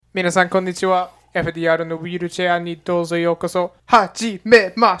皆さんこんにちは。FDR のウィールチェアにどうぞようこそ。始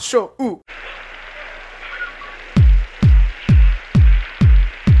めましょう。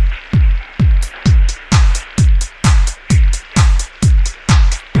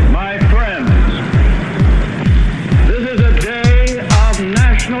My friends, this is a day of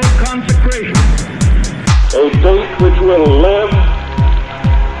national consecration. A date which will live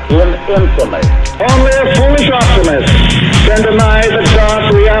in infamy. Only a foolish optimist can deny the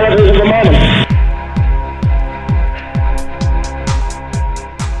dark realities of the moment.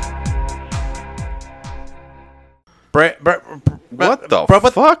 What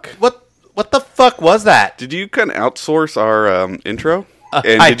the fuck? What the fuck was that? Did you kind of outsource our intro?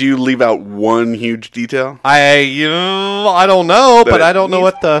 And I- did you leave out one huge detail? I don't know, but it I don't know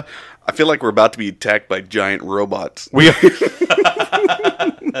needs- what the I feel like we're about to be attacked by giant robots. we.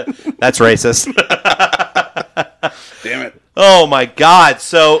 That's racist. Damn it. Oh my god!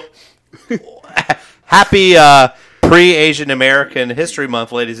 So happy pre-Asian American History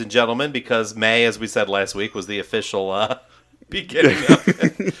Month, ladies and gentlemen, because May, as we said last week, was the official beginning of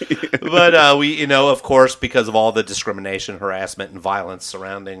it. But we, of course, because of all the discrimination, harassment, and violence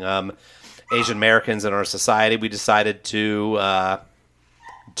surrounding Asian Americans in our society, we decided to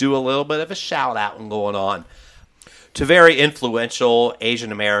do a little bit of a shout out and going on to very influential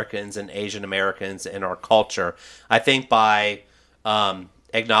Asian Americans and Asian Americans in our culture. I think by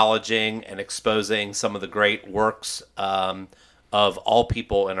acknowledging and exposing some of the great works of all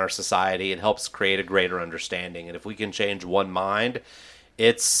people in our society, it helps create a greater understanding. And if we can change one mind,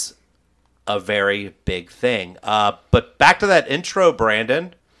 it's a very big thing. But back to that intro,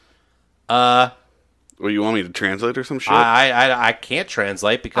 Brandon. Well, you want me to translate or some shit? I can't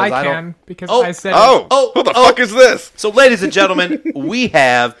translate because I can, don't. because Oh, I said who the fuck is this? So, ladies and gentlemen, we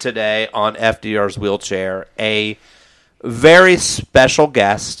have today on FDR's Wheelchair a very special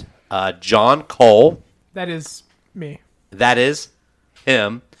guest, John Cole. that is me. That is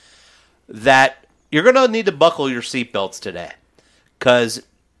him. That you're going to need to buckle your seatbelts today because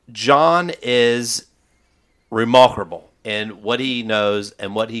John is remarkable in what he knows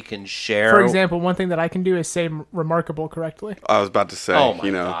and what he can share. For example, one thing that I can do is say remarkable correctly. I was about to say, oh my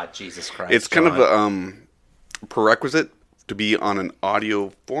you know, God, Jesus Christ! it's kind John. of a prerequisite to be on an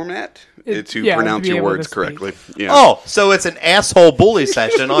audio format to yeah, pronounce to be your able to words speak. correctly. Yeah. Oh, so it's an asshole bully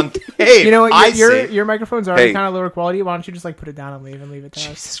session on tape. You know what? I Your see. your microphone's already Hey. kind of lower quality. Why don't you just put it down and leave it to us?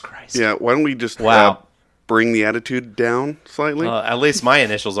 Jesus Christ. Yeah, why don't we just Wow. bring the attitude down slightly? At least my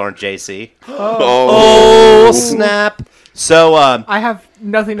initials aren't JC. oh. Oh, snap. So, I have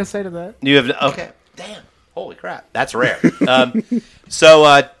nothing to say to that. you have... Okay. Damn. Holy crap. That's rare.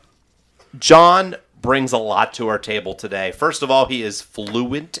 So, John brings a lot to our table today. First of all, he is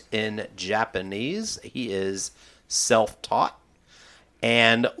fluent in Japanese. He is self-taught.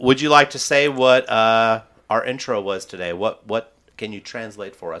 And would you like to say what our intro was today? What can you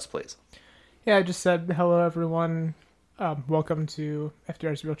translate for us, please? Yeah, I just said hello, everyone. Welcome to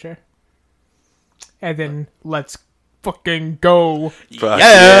FDR's Wheelchair. And then let's fucking go. Fuck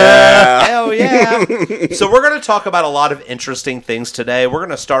Yeah! Hell yeah! So we're going to talk about a lot of interesting things today. We're going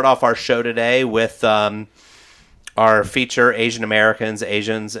to start off our show today with our feature, Asian Americans,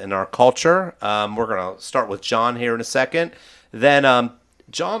 Asians in our culture. We're going to start with John here in a second. Then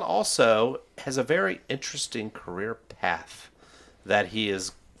John also has a very interesting career path that he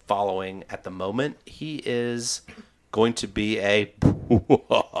is following at the moment. He is going to be a...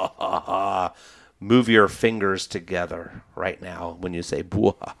 Move your fingers together right now when you say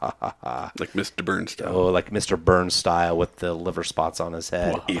 "boo-ha-ha-ha-ha." Like Mr. Bernstein. Oh, like Mr. Burns style with the liver spots on his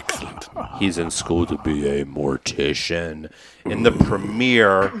head. Excellent. He's in school to be a mortician in the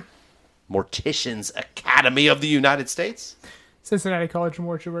premier Morticians Academy of the United States. Cincinnati College of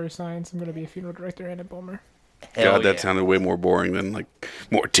Mortuary Science. I'm going to be a funeral director and a Bulmer. Hell God, that yeah. sounded way more boring than like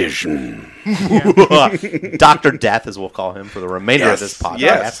mortician. Dr. Death, as we'll call him for the remainder of this podcast.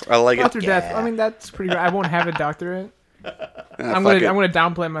 Yes, I like Dr. it. Death. I mean, that's pretty good. I won't have a doctorate. I'm fuck gonna it.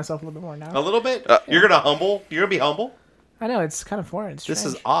 downplay myself a little bit more A now. little bit? You're going to be humble? I know it's kind of foreign. It's This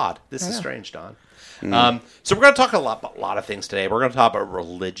is strange. odd. This is know. strange, Don. So we're going to talk about a lot of things today. We're going to talk about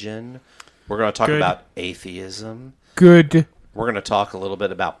religion. We're going to talk Good. about atheism. good. We're going to talk a little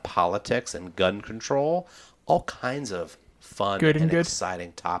bit about politics and gun control. All kinds of fun Good and and good.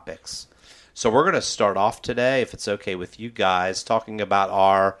 exciting topics. So we're going to start off today, if it's okay with you guys, talking about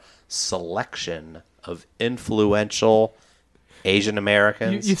our selection of influential Asian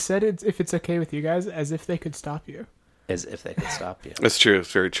Americans. You said it if it's okay with you guys, as if they could stop you. As if they could stop you. That's true.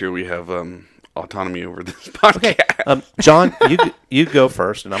 It's very true. We have autonomy over this podcast. John, you go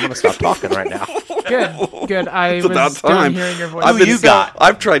first, and I'm going to stop talking right now. Good. I was about done time. hearing your voice.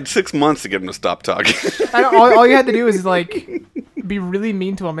 I've tried 6 months to get him to stop talking. All you had to do is like be really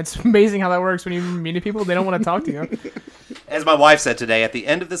mean to them. It's amazing how that works. When you're mean to people, they don't want to talk to you. As my wife said today, at the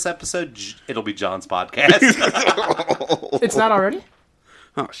end of this episode, it'll be John's podcast. It's not already.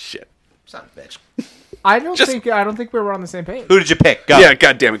 Oh shit! Son of a bitch. I don't think we were on the same page. Who did you pick? Go. Yeah,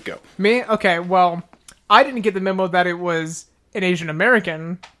 God damn it, go. Me? Okay. Well, I didn't get the memo that it was an Asian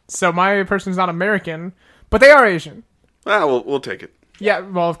American, so my person's not American, but they are Asian. We'll take it. Yeah.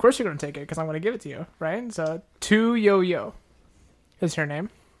 Well, of course you're gonna take it because I'm gonna give it to you, right? So Tu Yo-Yo is her name.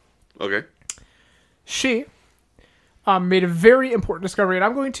 Okay. She made a very important discovery, and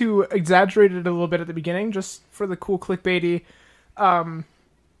I'm going to exaggerate it a little bit at the beginning, just for the cool clickbaity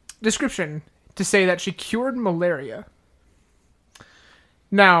description, to say that she cured malaria.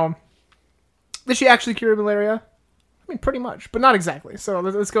 Now, did she actually cure malaria? I mean, pretty much, but not exactly. So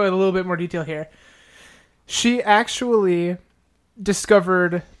let's go into a little bit more detail here. She actually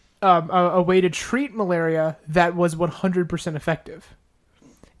discovered a way to treat malaria that was 100% effective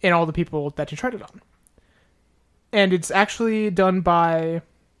in all the people that she tried it on. And it's actually done by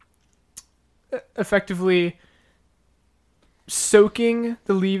effectively soaking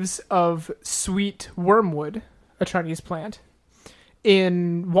the leaves of sweet wormwood, a Chinese plant,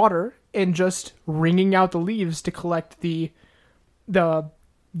 in water and just wringing out the leaves to collect the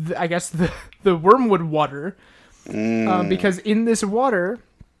wormwood water. Because in this water,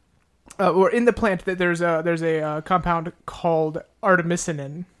 or in the plant, that there's a compound called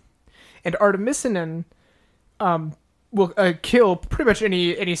artemisinin, and artemisinin will kill pretty much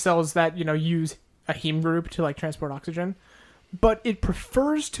any cells that use a heme group to like transport oxygen, but it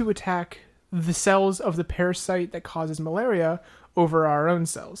prefers to attack the cells of the parasite that causes malaria over our own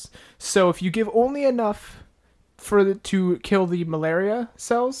cells. So if you give only enough to kill the malaria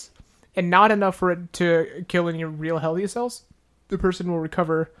cells and not enough for it to kill any real healthy cells, the person will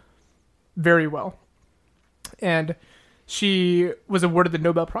recover very well. And she was awarded the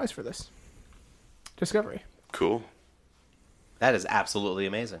Nobel Prize for this discovery. Cool. That is absolutely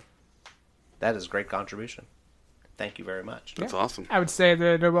amazing. That is a great contribution. Thank you very much. That's awesome. I would say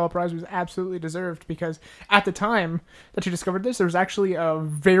the Nobel Prize was absolutely deserved because at the time that she discovered this, there was actually a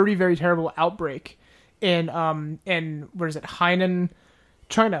very, very terrible outbreak in Hainan,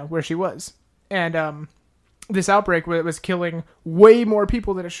 China, where she was. And this outbreak was killing way more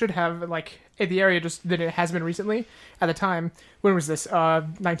people than it should have, like, in the area just than it has been recently. At the time, when was this?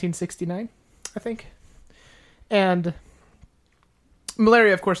 1969, I think. And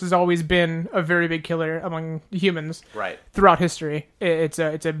malaria, of course, has always been a very big killer among humans throughout history. It's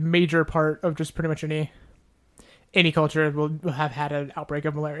a major part of just pretty much any culture will have had an outbreak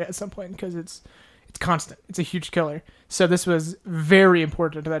of malaria at some point because it's constant. It's a huge killer. So this was very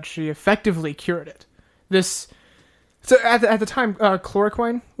important that she effectively cured it. So at the time,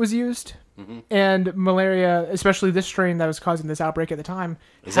 chloroquine was used. Mm-hmm. And malaria, especially this strain that was causing this outbreak at the time.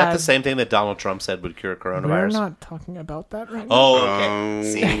 Is that the same thing that Donald Trump said would cure coronavirus? We're not talking about that right now. Oh,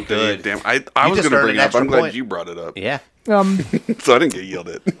 okay. See, good. Damn. I was going to bring it up. I'm glad you brought it up. Yeah. So I didn't get yelled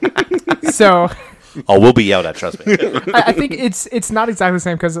at. So... Oh, we'll be yelled at, trust me. I think it's not exactly the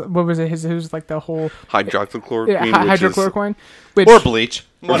same because what was it? It was like the whole... Hydroxychloroquine. Hydrochloroquine. Or bleach.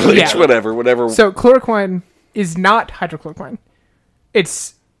 Whatever. So chloroquine is not hydrochloroquine.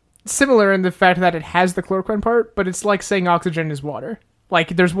 It's similar in the fact that it has the chloroquine part, but it's like saying oxygen is water.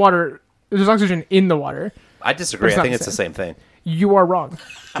 Like there's oxygen in the water. I disagree. I think it's the same thing. You are wrong.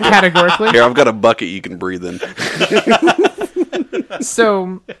 Categorically. Here, I've got a bucket you can breathe in.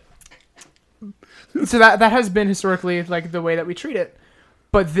 So that has been historically like the way that we treat it.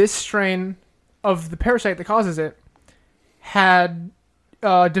 But this strain of the parasite that causes it had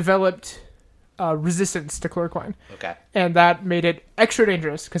developed resistance to chloroquine. Okay. And that made it extra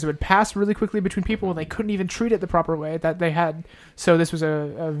dangerous because it would pass really quickly between people and they couldn't even treat it the proper way that they had. So this was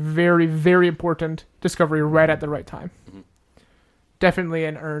a very, very important discovery right at the right time. Mm-hmm. Definitely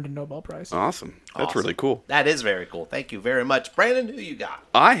an earned Nobel Prize. Awesome. That's really cool. That is very cool. Thank you very much. Brandon, who you got?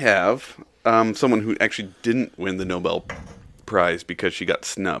 I have someone who actually didn't win the Nobel Prize because she got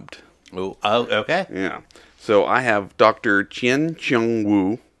snubbed. Oh, okay. Yeah. So I have Dr. Chien-Shiung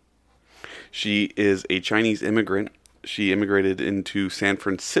Wu. She is a Chinese immigrant. She immigrated into San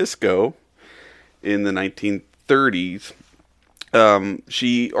Francisco in the 1930s.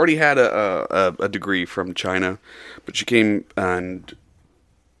 She already had a degree from China, but she came and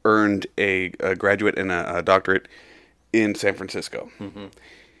earned a graduate and a doctorate in San Francisco. Mm-hmm.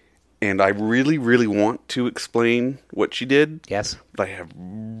 And I really, really want to explain what she did. Yes. But I have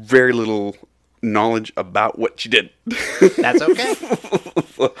very little knowledge about what she did. That's okay.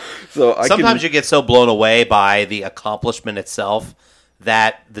 So I Sometimes you get so blown away by the accomplishment itself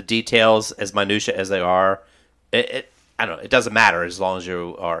that the details, as minutiae as they are, I don't know. It doesn't matter as long as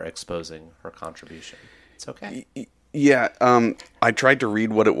you are exposing her contribution. It's okay. Yeah, I tried to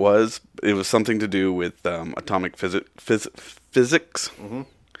read what it was. It was something to do with atomic physics. Mm-hmm.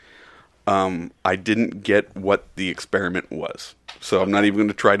 I didn't get what the experiment was, so I'm not even going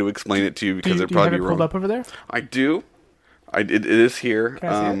to try to explain it to you because it'd probably be have it wrong. pulled up over there? I do. It is here. Can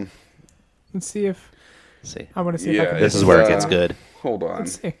I see it? Let's see if See, I want to see. Yeah, if I can this is where it gets good. Hold on.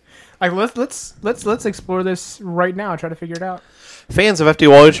 Let's see. Like let's explore this right now and try to figure it out. Fans of FD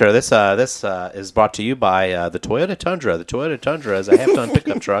Wall Show, this is brought to you by the Toyota Tundra. The Toyota Tundra is a half-ton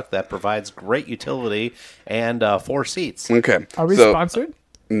pickup truck that provides great utility and 4 seats. Okay. Are we so, sponsored?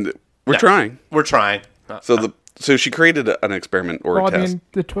 We're trying. We're trying. So she created an experiment or Well, a test. I mean,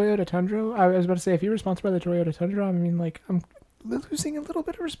 the Toyota Tundra. I was about to say, if you were sponsored by the Toyota Tundra, I mean, like, I'm losing a little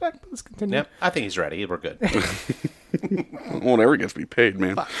bit of respect. But let's continue. Yep, I think he's ready. We're good. Whatever gets me paid,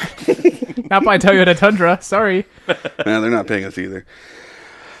 man. Not by Toyota Tundra. Sorry. No, they're not paying us either.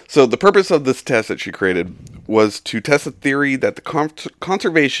 So the purpose of this test that she created was to test the theory that the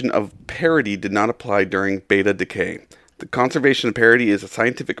conservation of parity did not apply during beta decay. The conservation of parity is a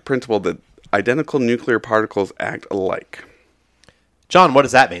scientific principle that identical nuclear particles act alike. John, what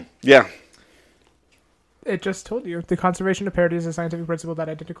does that mean? Yeah. It just told you. The conservation of parity is a scientific principle that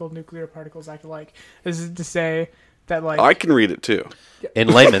identical nuclear particles act alike. This is to say that, like... I can read it too. In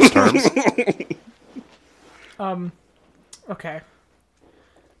layman's terms. Okay.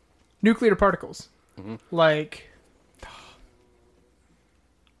 Nuclear particles. Mm-hmm. Like...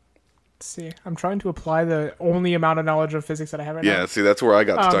 Let's see. I'm trying to apply the only amount of knowledge of physics that I have right now. Yeah, see, that's where I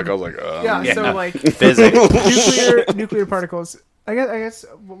got stuck. I was like, Yeah, so, like... Physics. nuclear particles... I guess,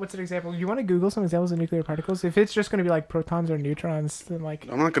 what's an example? You want to Google some examples of nuclear particles? If it's just going to be like protons or neutrons, then like...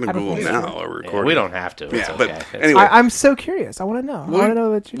 I'm not going to Google now while we're recording. We don't have to. It's Yeah, okay. but It's- anyway. I'm so curious. I want to know. I want to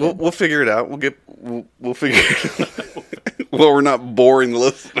know what you did. We'll figure it out. We'll figure it out. Well, we're not boring the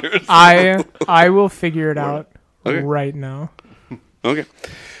listeners. I will figure it out Okay. right now. Okay.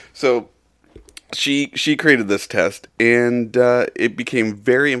 So she created this test, and it became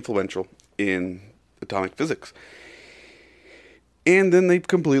very influential in atomic physics. And then they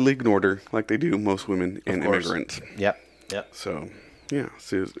completely ignored her, like they do most women and course. immigrants. Yep. So, yeah,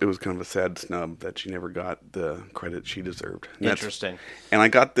 so it was kind of a sad snub that she never got the credit she deserved. And Interesting. And I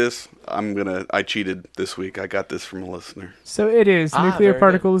got this. I cheated this week. I got this from a listener. So it is nuclear very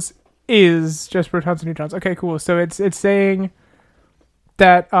particles is just protons and neutrons. Okay, cool. So it's saying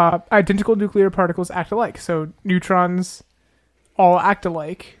that identical nuclear particles act alike. So neutrons all act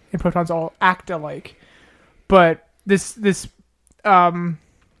alike and protons all act alike. But this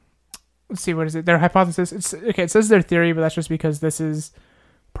let's see, what is it? Their hypothesis. It says their theory, but that's just because this is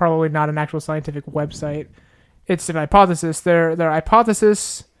probably not an actual scientific website. It's an hypothesis. Their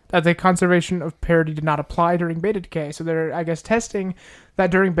hypothesis that the conservation of parity did not apply during beta decay. So they're, I guess, testing that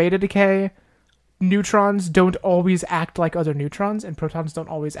during beta decay, neutrons don't always act like other neutrons, and protons don't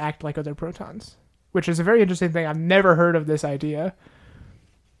always act like other protons, which is a very interesting thing. I've never heard of this idea.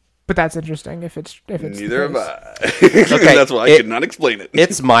 But that's interesting if it's Neither have I. Okay, That's why I could not explain it.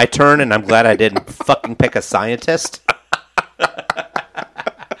 It's my turn, and I'm glad I didn't fucking pick a scientist.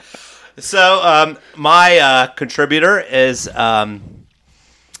 So, my contributor is a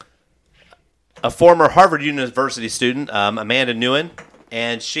former Harvard University student, Amanda Nguyen,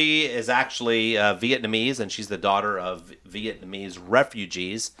 and she is actually Vietnamese, and she's the daughter of Vietnamese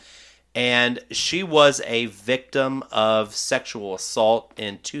refugees. And she was a victim of sexual assault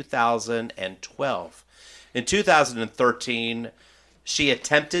in 2012. In 2013, she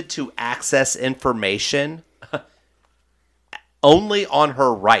attempted to access information only on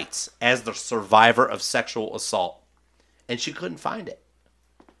her rights as the survivor of sexual assault. And she couldn't find it.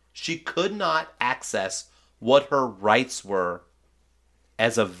 She could not access what her rights were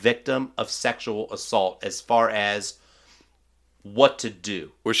as a victim of sexual assault as far as what to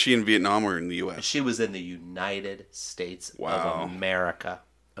do. Was she in Vietnam or in the U.S.? She was in the United States Wow. of America.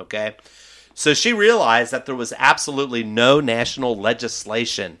 Okay? So she realized that there was absolutely no national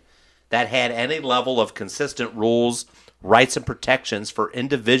legislation that had any level of consistent rules, rights, and protections for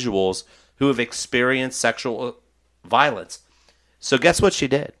individuals who have experienced sexual violence. So guess what she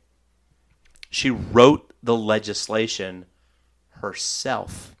did? She wrote the legislation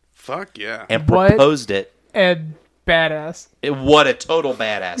herself Fuck yeah. and What? proposed it. and badass. What a total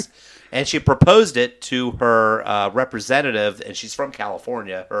badass. And she proposed it to her representative, and she's from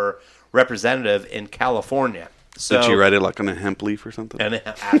California, her representative in California. So, Did she write it like on a hemp leaf or something? And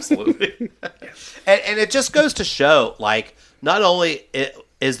absolutely. and it just goes to show, like, not only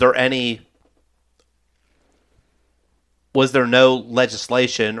was there no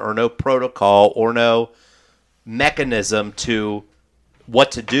legislation or no protocol or no mechanism to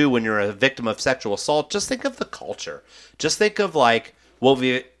what to do when you're a victim of sexual assault, just think of the culture. Just think of, like, what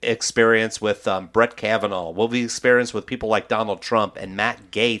we experienced with Brett Kavanaugh, what we experienced with people like Donald Trump and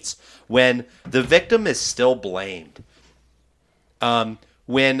Matt Gaetz, when the victim is still blamed.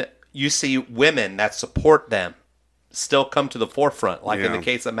 When you see women that support them still come to the forefront, like in the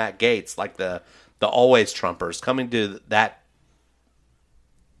case of Matt Gaetz, like the always Trumpers coming to that.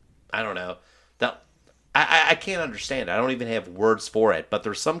 I don't know. That I can't understand. I don't even have words for it. But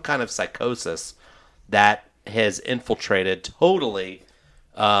there's some kind of psychosis that has infiltrated totally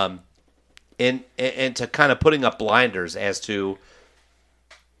into kind of putting up blinders as to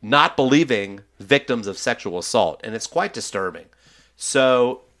not believing victims of sexual assault, and it's quite disturbing.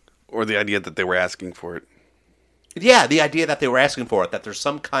 So, or the idea that they were asking for it. Yeah, the idea that they were asking for it, that there's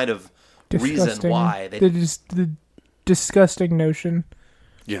some kind of reason why. The disgusting notion.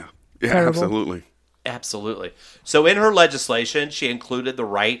 Yeah, Terrible. Absolutely. So in her legislation, she included the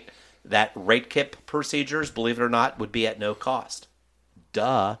right that rape kit procedures, believe it or not, would be at no cost.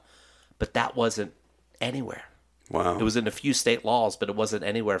 Duh. But that wasn't anywhere. Wow. It was in a few state laws, but it wasn't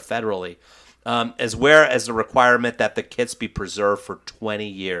anywhere federally. As well as the requirement that the kits be preserved for 20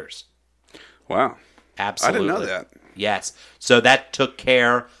 years. Wow. Absolutely. I didn't know that. Yes. So that took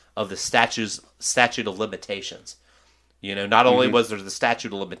care of the statute of limitations. You know, not only was there the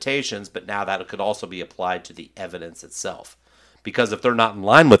statute of limitations, but now that could also be applied to the evidence itself. Because if they're not in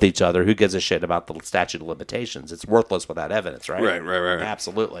line with each other, who gives a shit about the statute of limitations? It's worthless without evidence, right? Right.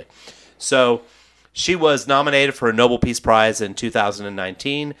 Absolutely. So she was nominated for a Nobel Peace Prize in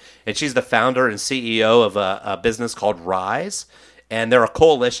 2019, and she's the founder and CEO of a business called Rise. And they're a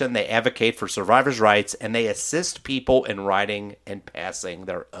coalition. They advocate for survivors' rights, and they assist people in writing and passing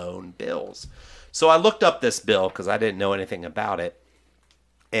their own bills. So I looked up this bill because I didn't know anything about it.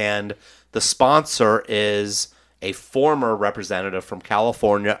 And the sponsor is a former representative from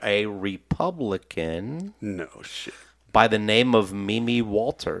California, a Republican. No shit. By the name of Mimi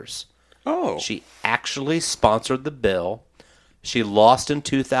Walters. Oh. She actually sponsored the bill. She lost in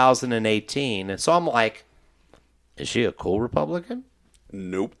 2018. And so I'm like, is she a cool Republican?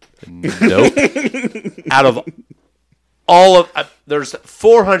 Nope. Out of all of there's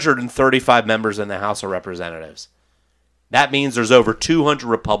 435 members in the House of Representatives. That means there's over 200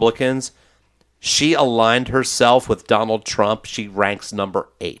 Republicans. She aligned herself with Donald Trump. She ranks number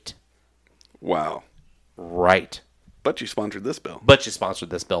 8. Wow. Right. But you sponsored this bill. But she sponsored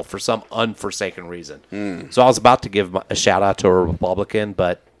this bill for some unforsaken reason. So I was about to give a shout out to a Republican,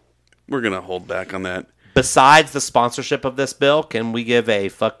 but we're going to hold back on that. Besides the sponsorship of this bill, can we give a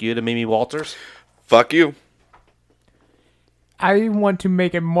fuck you to Mimi Walters? Fuck you. I want to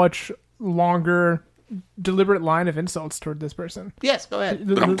make a much longer, deliberate line of insults toward this person. Yes, go ahead.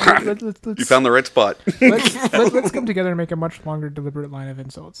 You found the right spot. let's come together and make a much longer, deliberate line of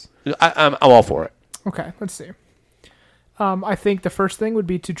insults. I'm all for it. Okay, let's see. I think the first thing would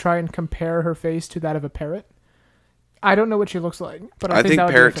be to try and compare her face to that of a parrot. I don't know what she looks like, but I think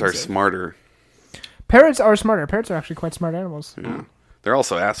parrots are smarter. Parrots are smarter. Parrots are actually quite smart animals. Yeah. They're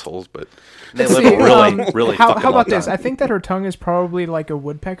also assholes, but they live a really how fucking about long this? time. I think that her tongue is probably like a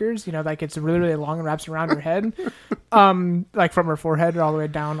woodpecker's. You know, like it's really, really long and wraps around her head, like from her forehead all the way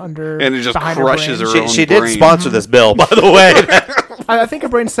down under. And it just crushes her own She brain. did sponsor this bill, by the way. I think her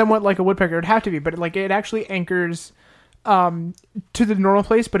brain's somewhat like a woodpecker. It'd have to be, but like it actually anchors to the normal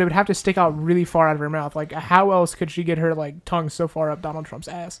place, but it would have to stick out really far out of her mouth. Like, how else could she get her like tongue so far up Donald Trump's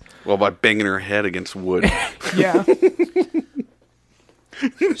ass? Well, by banging her head against wood. Yeah.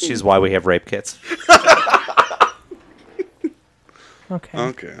 She's why we have rape kits. Okay.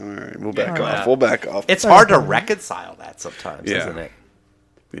 Okay, all right. We'll back All right. off. We'll back off. It's hard to reconcile that sometimes, isn't it?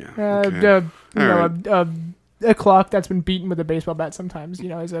 Yeah. Okay. A clock that's been beaten with a baseball bat sometimes, you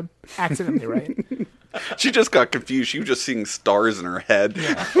know, is a accidentally right. She just got confused. She was just seeing stars in her head.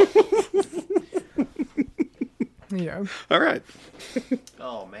 Yeah. All right.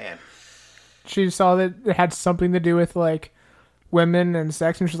 Oh, man. She saw that it had something to do with like women and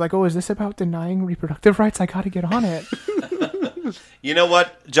sex, and she's like, "Oh, is this about denying reproductive rights? I got to get on it." You know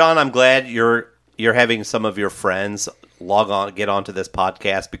what, John? I'm glad you're having some of your friends get onto this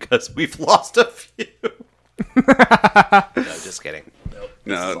podcast because we've lost a few. No, just kidding. Nope.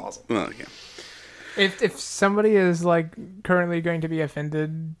 No, this is awesome. Well, yeah. If somebody is like currently going to be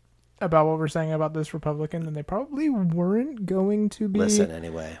offended about what we're saying about this Republican, then they probably weren't going to be. Listen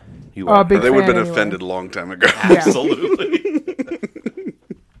anyway. You are. big They would have fan been anyway. offended a long time ago. Absolutely.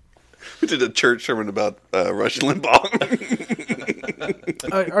 We did a church sermon about Rush Limbaugh.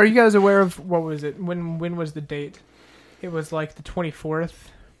 Are you guys aware of what was it? When was the date? It was like the 24th,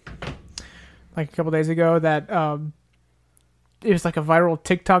 like a couple days ago. That it was like a viral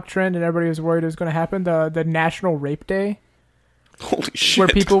TikTok trend, and everybody was worried it was going to happen. The National Rape Day, Holy shit. where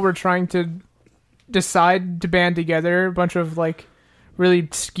people were trying to decide to band together. A bunch of like really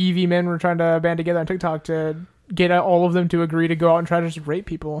skeevy men were trying to band together on TikTok to get all of them to agree to go out and try to just rape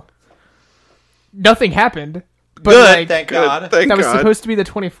people. Nothing happened. But Good, like, thank Good, God. thank that was God. supposed to be the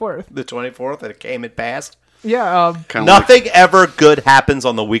 24th. The 24th, and it came and passed. Yeah. Kinda Nothing ever good happens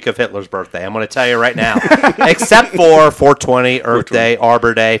on the week of Hitler's birthday. I'm going to tell you right now. Except for 420, Earth Day,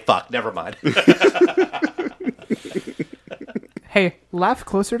 Arbor Day. Fuck, never mind. Hey, laugh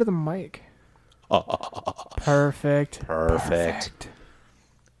closer to the mic. Perfect. Perfect.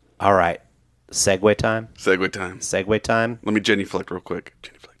 All right. Segue time. Segue time. Segue time. Let me genuflect real quick.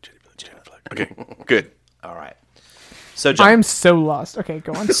 Genuflect. Okay, good. All right. So, John, I'm so lost. Okay,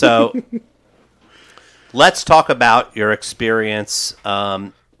 go on. so let's talk about your experience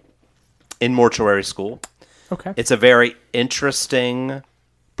in mortuary school. Okay. It's a very interesting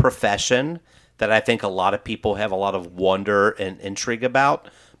profession that I think a lot of people have a lot of wonder and intrigue about,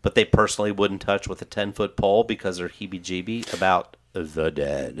 but they personally wouldn't touch with a 10-foot pole because they're heebie-jeebie about the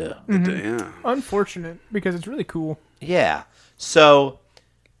dead. Yeah. Unfortunate, because it's really cool. Yeah. So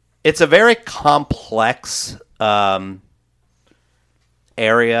it's a very complex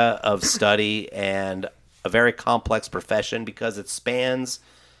area of study and a very complex profession because it spans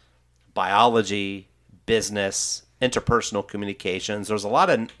biology, business, interpersonal communications. There's a lot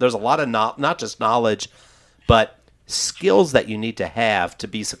of not just knowledge, but skills that you need to have to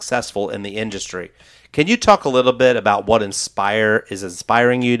be successful in the industry. Can you talk a little bit about what is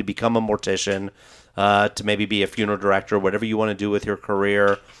inspiring you to become a mortician, to maybe be a funeral director, whatever you want to do with your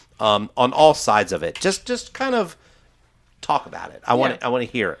career, on all sides of it? Just kind of talk about it. I want to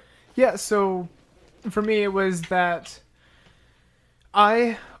hear it. Yeah, so for me, it was that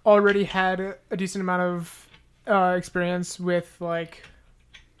I already had a decent amount of experience with like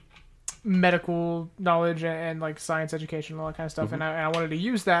medical knowledge and like science education and all that kind of stuff, and I wanted to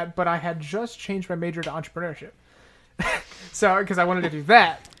use that, but I had just changed my major to entrepreneurship. So, because I wanted to do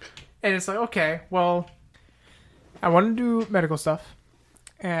that, and it's like, okay, well, I wanted to do medical stuff,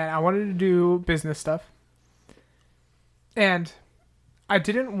 and I wanted to do business stuff, and I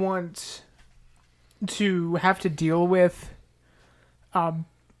didn't want to have to deal with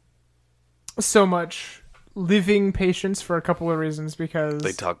so much living patients for a couple of reasons, because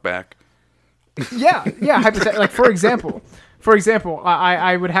They talk back. yeah, like for example,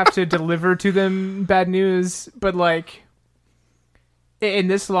 I would have to deliver to them bad news, but like in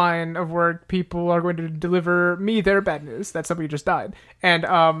this line of work, people are going to deliver me their bad news that somebody just died, and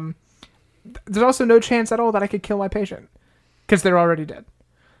there's also no chance at all that I could kill my patient because they're already dead.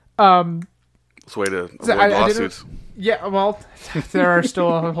 It's a way to avoid So I didn't- lawsuits. Yeah, well, there are still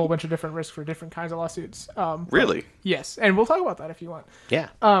a whole bunch of different risks for different kinds of lawsuits. Really? Yes, and we'll talk about that if you want. Yeah.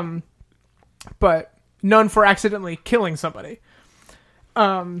 But none for accidentally killing somebody.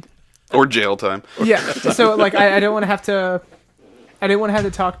 Or jail time. Yeah. So like I didn't want to have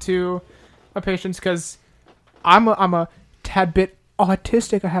to talk to my patients because I'm a tad bit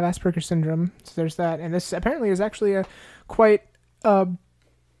autistic. I have Asperger's syndrome, so there's that. And this apparently is actually a quite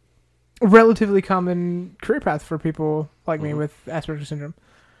relatively common career path for people like me with Asperger's syndrome.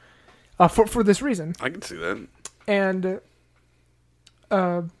 For this reason. I can see that. And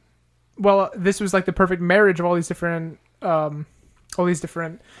well, this was like the perfect marriage of all these different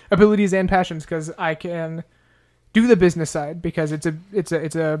abilities and passions, because I can do the business side because it's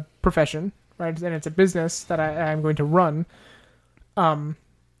a profession, right? And it's a business that I'm going to run. And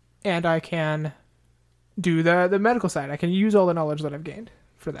I can do the medical side. I can use all the knowledge that I've gained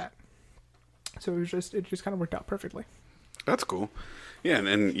for that. So it just kind of worked out perfectly. That's cool. Yeah,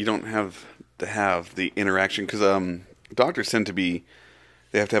 and you don't have to have the interaction because doctors tend to be.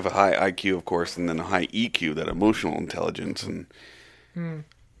 They have to have a high IQ, of course, and then a high EQ, that emotional intelligence, and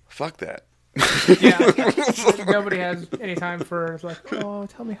fuck that. Yeah, nobody has any time for like, oh,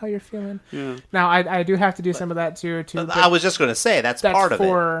 tell me how you're feeling. Yeah. Now I do have to do some of that too. I was just going to say that's part of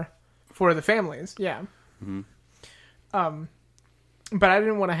it. for the families, yeah. But I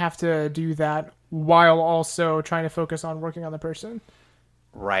didn't want to have to do that while also trying to focus on working on the person.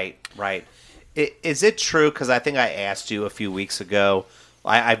 Right. Is it true? Because I think I asked you a few weeks ago.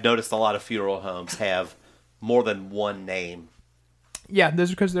 I've noticed a lot of funeral homes have more than one name. Yeah,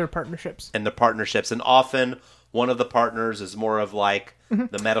 those are because they're partnerships. And the partnerships, and often one of the partners is more of like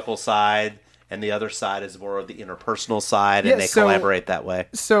the medical side, and the other side is more of the interpersonal side, Yeah, and they so- collaborate that way.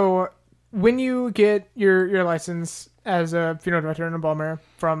 So when you get your license as a funeral director and embalmer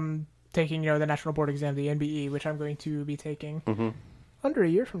from taking the national board exam, the NBE, which I'm going to be taking under a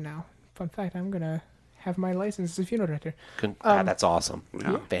year from now. Fun fact: I'm gonna have my license as a funeral director. That's awesome.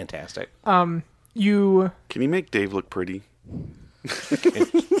 Yeah. Fantastic. You, Can you make Dave look pretty?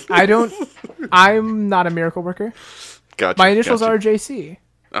 I'm not a miracle worker. Gotcha. My initials gotcha. are JC,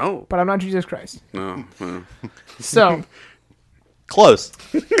 Oh, but I'm not Jesus Christ. no. So Close.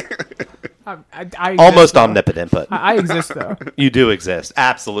 I Almost exist, though. omnipotent, but I exist though. you do exist.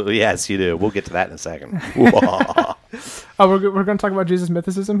 Absolutely. Yes, you do. We'll get to that in a second. Oh, we're going to talk about Jesus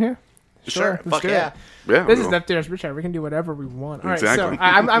mythicism here. Sure. let's Fuck do it. yeah. Yeah. This is well, Left Ears Richard. We can do whatever we want. All right, Exactly. so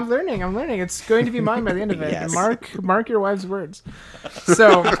I'm learning. It's going to be mine by the end of it. Yes. Mark your wife's words.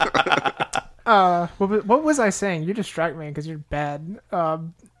 So, what was I saying? You distract me because you're bad.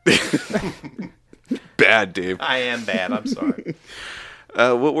 bad, Dave. I am bad. I'm sorry.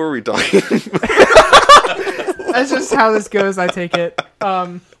 What were we talking? That's just how this goes. I take it.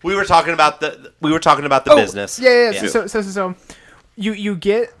 We were talking about the business. Yeah. So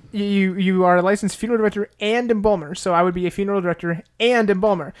you are a licensed funeral director and embalmer. So I would be a funeral director and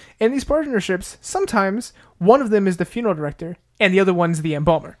embalmer. And these partnerships, sometimes one of them is the funeral director and the other one's the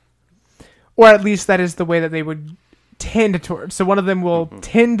embalmer. Or at least that is the way that they would tend towards. So one of them will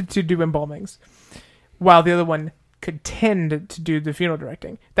tend to do embalmings, while the other one could tend to do the funeral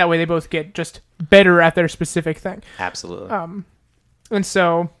directing. That way they both get just better at their specific thing. Absolutely. And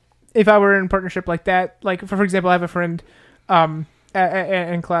so, if I were in a partnership like that, like for example, I have a friend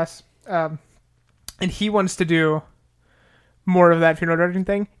in class, and he wants to do more of that funeral directing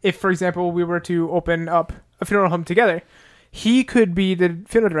thing. If, for example, we were to open up a funeral home together, he could be the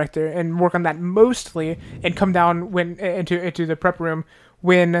funeral director and work on that mostly, and come down into the prep room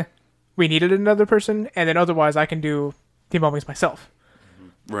when we needed another person, and then otherwise I can do the embalmings myself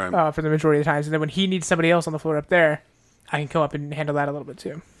Right. for the majority of the times. And then when he needs somebody else on the floor up there, I can come up and handle that a little bit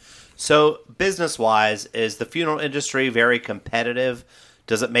too. So, business-wise, is the funeral industry very competitive?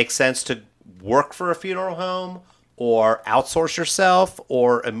 Does it make sense to work for a funeral home or outsource yourself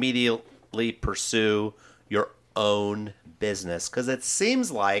or immediately pursue your own business? Because it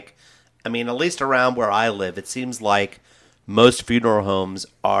seems like, at least around where I live, it seems like most funeral homes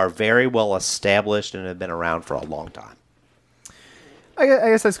are very well established and have been around for a long time. I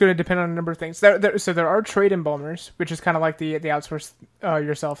guess that's going to depend on a number of things. So there are trade embalmers, which is kind of like the outsource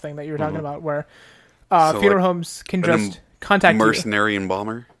yourself thing that you were talking about, where So, funeral like, homes can just contact you. Mercenary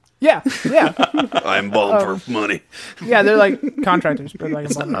embalmer. Yeah. I embalm for money. Yeah, they're like contractors, but like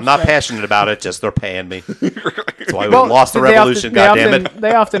embalmers. I'm not right? passionate about it, just they're paying me. That's why we Well, lost the they revolution, often- they goddammit. often-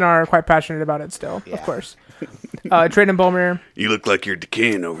 They often are quite passionate about it still, Yeah. of course. Trade embalmer, You look like you're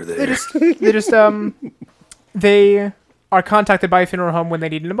decaying over there. they are contacted by a funeral home when they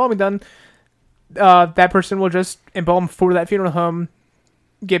need an embalming done. That person will just embalm for that funeral home,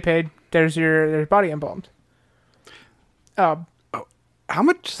 get paid. There's your body embalmed. How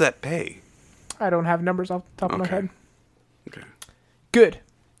much does that pay? I don't have numbers off the top of my Okay. head. Okay. Good.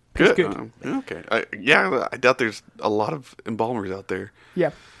 Good. good. Okay. I doubt there's a lot of embalmers out there.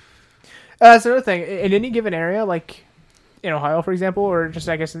 Yeah. That's another thing. In any given area, like in Ohio, for example, or just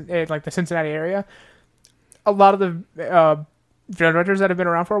I guess in like the Cincinnati area, a lot of the funeral directors that have been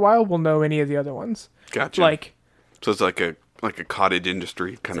around for a while will know any of the other ones. Gotcha. Like So it's like a cottage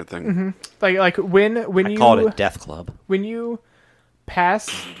industry kind of thing. like when I you call it a death club. when you pass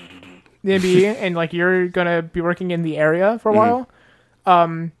the MBE and like you're gonna be working in the area for a while,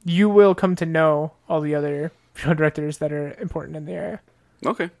 you will come to know all the other funeral directors that are important in the area.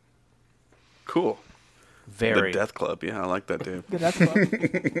 Okay. Cool. Very The Death Club. Yeah, I like that, Dave. Yeah, that's fun.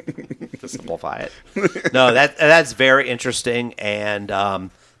 to simplify it. No, that's very interesting, and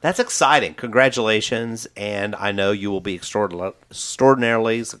that's exciting. Congratulations, and I know you will be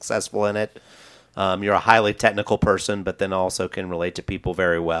extraordinarily successful in it. You're a highly technical person, but then also can relate to people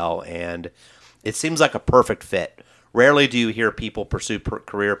very well, and it seems like a perfect fit. Rarely do you hear people pursue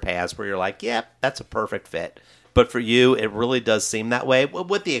career paths where you're like, yeah, that's a perfect fit. But for you, it really does seem that way,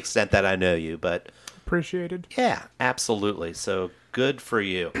 with the extent that I know you, but... Appreciated. Yeah, absolutely. So good for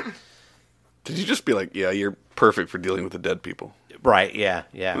you. Did you just be like, yeah, you're perfect for dealing with the dead people? Right, yeah.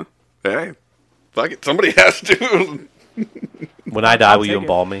 Hey, fuck it. Somebody has to. When I die, will you take it.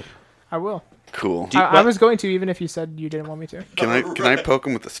 embalm me? I will. Cool. I was going to, even if you said you didn't want me to. Can I poke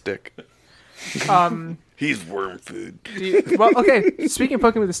him with a stick? He's worm food. Well, okay. Speaking of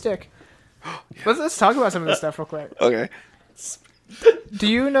poking with a stick, let's talk about some of this stuff real quick. Okay. Do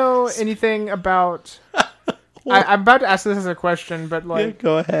you know anything about I'm about to ask this as a question, but like,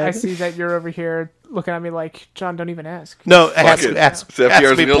 go ahead. I see that you're over here looking at me like, John, don't even ask. No, ask it. ask It's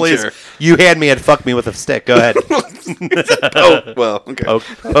FDR's me, wheelchair. please. You had me and fuck me with a stick. Go ahead. Oh, well, okay. Poke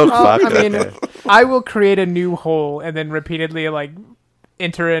fuck. I mean, Okay. I will create a new hole and then repeatedly like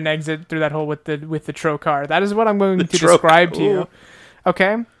enter and exit through that hole with the trocar. That is what I'm going to describe to you.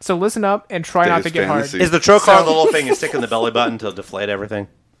 Okay, so listen up and try not to Dave's get fantasy. hard. Is the trocar the little thing you stick in the belly button to deflate everything?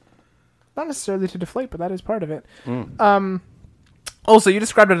 Not necessarily to deflate, but that is part of it. Also, you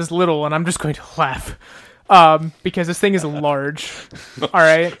described it as little, and I'm just going to laugh because this thing is large. All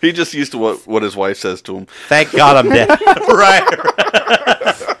right. He just used to what his wife says to him. Thank God I'm dead.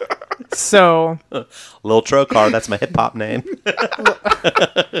 Right. So Little trocar. That's my hip hop name.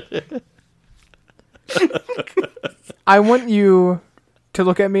 I want you to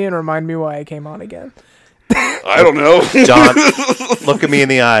look at me and remind me why I came on again. I don't know. John, look at me in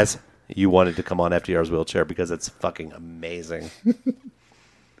the eyes. You wanted to come on FDR's wheelchair because it's fucking amazing.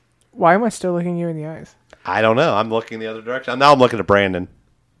 Why am I still looking you in the eyes? I don't know. I'm looking the other direction. Now I'm looking at Brandon.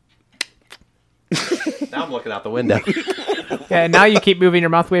 Now I'm looking out the window. Yeah, and now you keep moving your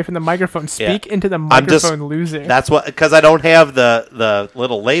mouth away from the microphone. Speak into the I'm just- microphone, loser. That's what, because I don't have the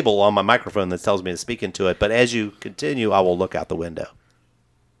little label on my microphone that tells me to speak into it. But as you continue, I will look out the window.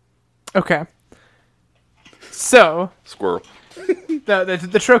 Okay. So Squirrel.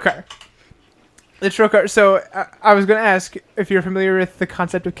 the trocar. The trocar. So I was going to ask if you're familiar with the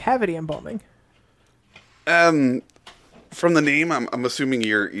concept of cavity embalming. From the name, I'm assuming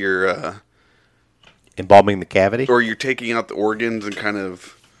you're Embalming the cavity? or you're taking out the organs and kind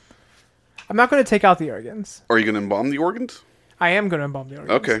of. I'm not going to take out the organs. Are you going to embalm the organs? I am going to embalm the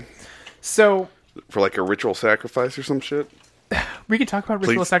organs. Okay. So For like a ritual sacrifice or some shit? we can talk about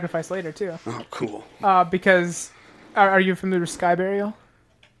ritual Please. sacrifice later too. Oh, cool. Because are you familiar with sky burial?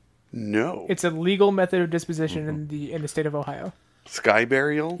 No. It's a legal method of disposition in the state of Ohio. Sky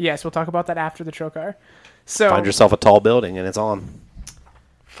burial? Yes, we'll talk about that after the trocar. So Find yourself a tall building and it's on.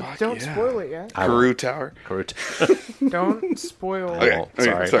 Fuck don't yeah. spoil it yet. Karoo Tower? Correct. Don't spoil Okay. Oh, okay,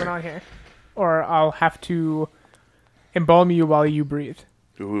 sorry. what's going on here. Or I'll have to embalm you while you breathe.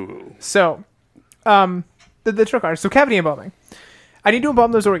 Ooh. So, the trocar. So cavity embalming. I need to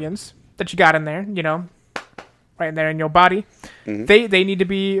embalm those organs that you got in there, right in there in your body. Mm-hmm. They need to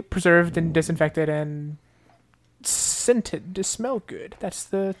be preserved and disinfected and scented to smell good. That's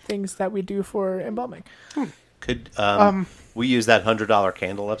the things that we do for embalming. Could we use that $100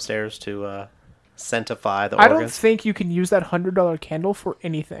 candle upstairs to scentify the I don't organs? think you can use that $100 candle for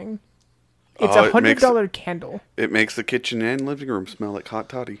anything. It's Oh, a it makes- $100 candle. It makes the kitchen and living room smell like hot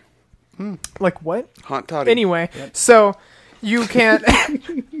toddy. Like what? Hot toddy. Anyway, so you can't.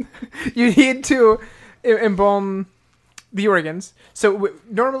 You need to embalm the organs. So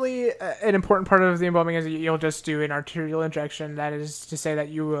normally, an important part of the embalming is you'll just do an arterial injection. That is to say that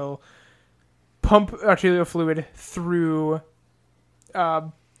you will pump arterial fluid through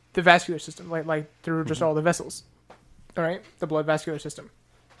the vascular system, like through just all the vessels. All right, the blood vascular system.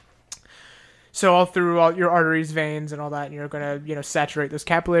 So all through all your arteries, veins, and all that, and you're going to, saturate those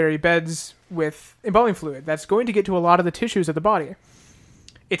capillary beds with embalming fluid. That's going to get to a lot of the tissues of the body.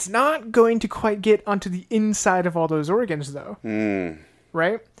 It's not going to quite get onto the inside of all those organs, though.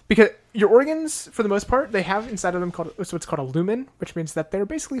 Right? Because your organs, for the most part, they have inside of them what's called a lumen, which means that they're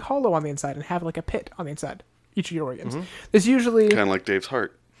basically hollow on the inside and have like a pit on the inside. Each of your organs. There's usually Kind of like Dave's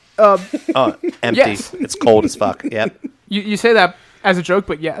heart. Oh, empty. Yes. It's cold as fuck. Yep. you say that as a joke,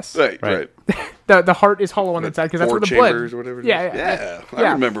 but yes, Right. the heart is hollow on the inside because that's Four where the blood. chambers or whatever it is. Yeah.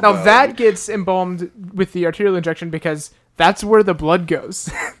 I remember. Now biology. that gets embalmed with the arterial injection because that's where the blood goes.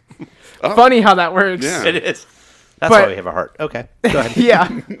 Funny how that works. Yeah. It is. That's But- why we have a heart. Okay. Go ahead.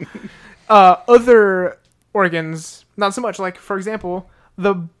 Yeah. Other organs, not so much. Like, for example,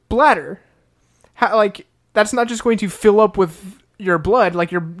 the bladder. That's not just going to fill up with your blood.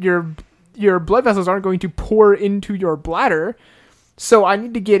 Like, your blood vessels aren't going to pour into your bladder. So I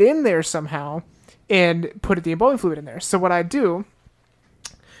need to get in there somehow and put the embalming fluid in there. So what I do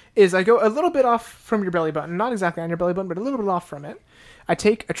is I go a little bit off from your belly button. Not exactly on your belly button, but a little bit off from it. I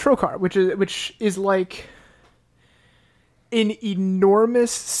take a trocar, which is like an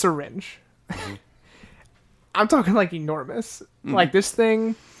enormous syringe. I'm talking like enormous. Like this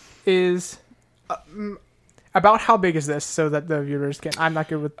thing is about how big is this so that the viewers can. I'm not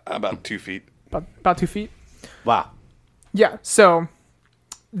good with About 2 feet. about 2 feet. Wow. Yeah, so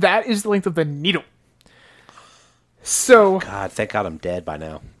that is the length of the needle. So God, thank God I'm dead by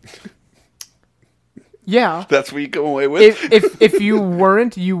now. yeah, That's what you come away with. if you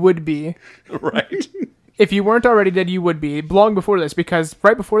weren't, you would be. Right. If you weren't already dead, you would be long before this, because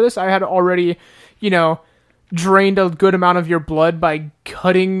right before this, I had already, drained a good amount of your blood by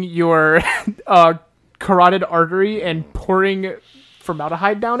cutting your carotid artery and pouring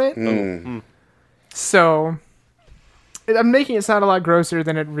formaldehyde down it. So I'm making it sound a lot grosser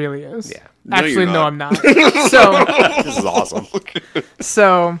than it really is. Yeah. No, Actually, you're no, not. I'm not. So, This is awesome.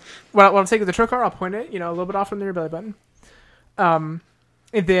 so when I'm taking the trocar, I'll point it, a little bit off from your belly button. And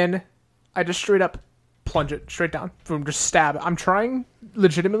then I just straight up plunge it straight down. Boom, just stab. I'm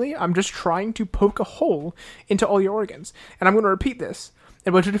just trying to poke a hole into all your organs. And I'm going to repeat this in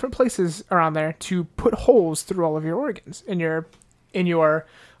a bunch of different places around there to put holes through all of your organs in your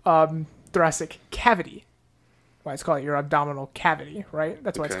thoracic cavity. Why it's called your abdominal cavity, right?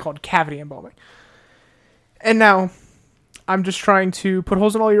 That's why it's called cavity embalming. And now I'm just trying to put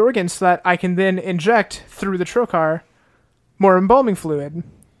holes in all your organs so that I can then inject through the trocar more embalming fluid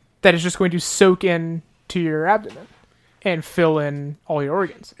that is just going to soak in to your abdomen and fill in all your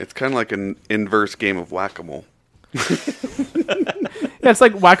organs. It's kind of like an inverse game of whack-a-mole. Yeah, it's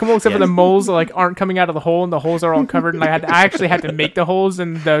like whack-a-mole, except for the moles aren't coming out of the hole, and the holes are all covered. And I actually had to make the holes,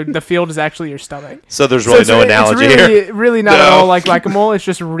 and the field is actually your stomach. So there's really no analogy it's really, here. really not at all like whack-a-mole. It's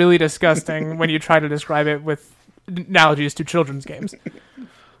just really disgusting when you try to describe it with analogies to children's games.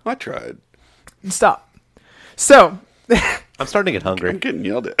 I tried. Stop. So I'm starting to get hungry. I'm getting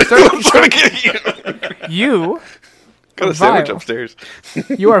yelled at. I'm trying to get you. you Got a sandwich Vile. upstairs.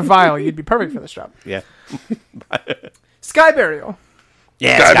 you are vile. You'd be perfect for this job. Yeah. Sky burial.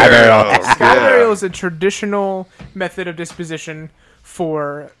 Yeah, Sky Sky burial. Burial. Sky Yeah. burial is a traditional method of disposition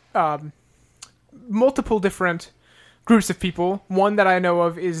for multiple different groups of people. One that I know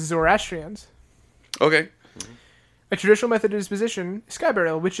of is Zoroastrians. Okay. A traditional method of disposition, sky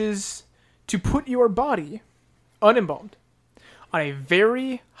burial, which is to put your body unembalmed on a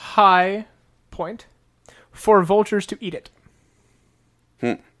very high point for vultures to eat it.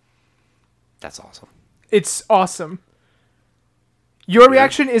 That's awesome. It's awesome. Your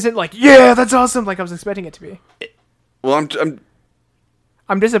reaction isn't like, yeah, that's awesome, like I was expecting it to be. Well,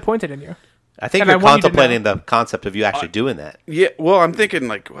 I'm disappointed in you. I think And you're I want you to contemplating the concept of you actually doing that. yeah. Well, I'm thinking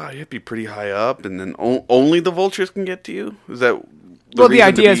like, wow, you have to be pretty high up, and then only the vultures can get to you. Is that? Well, the reason to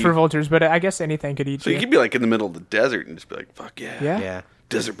idea is be- for vultures, but I guess anything could eat So you. you could be like in the middle of the desert and just be like, fuck yeah. Yeah. Yeah.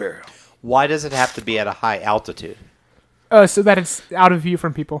 Desert burial. Why does it have to be at a high altitude? So that it's out of view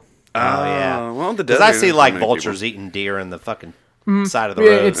from people. Oh, yeah. Well, the Because desert. I see there's like so many vultures people. eating deer in the fucking side of the Yeah,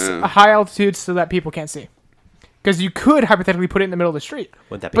 road. it's a high altitude so that people can't see. Because you could hypothetically put it in the middle of the street.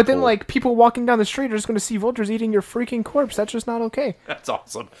 Wouldn't that be But then, cool? like, people walking down the street are just going to see vultures eating your freaking corpse. That's just not okay. That's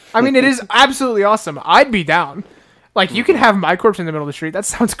awesome. I mean, it is absolutely awesome. I'd be down. Like, you can have my corpse in the middle of the street. That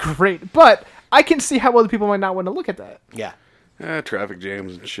sounds great. But I can see how other people might not want to look at that. Yeah. Traffic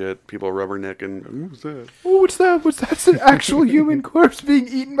jams and shit. People rubbernecking. Who's that? Oh, what's that? That's an actual human corpse being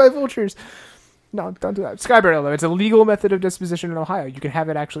eaten by vultures. No, don't do that. Sky burial, though. It's a legal method of disposition in Ohio. You can have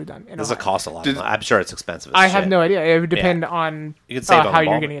it actually done. In This will Ohio. cost a lot. Of money. I'm sure it's expensive. As I have shit. no idea. It would depend on You could save on how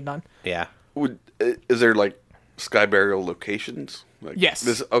you're embalming. getting it done. Yeah. Is there like sky burial locations? Like Yes.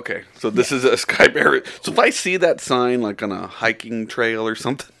 This okay. So this is a sky burial. So if I see that sign like on a hiking trail or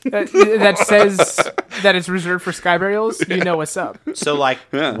something, that says that it's reserved for sky burials, you know what's up. So, like,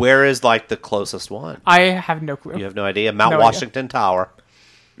 Yeah. where is like the closest one? I have no clue. You have no idea. Mount No idea. Washington Tower.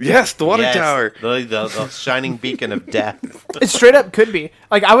 yes, the water Yes, tower. The shining beacon of death. It straight up could be.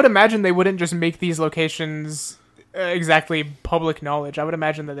 Like, I would imagine they wouldn't just make these locations exactly public knowledge. I would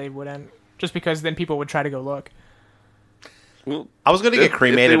imagine that they wouldn't, just because then people would try to go look. Well, I was going to If- get if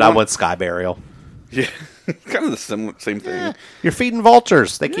cremated. they I want- went sky burial. yeah, kind of the same thing. You're feeding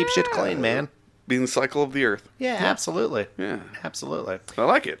vultures. They keep shit clean, man. Being the cycle of the earth. Yeah, absolutely. Yeah, Absolutely. I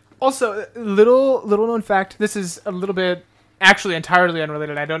like it. Also, little known fact. This is a little bit actually entirely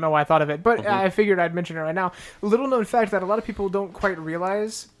unrelated. I don't know why I thought of it, but I figured I'd mention it right now. Little known fact that a lot of people don't quite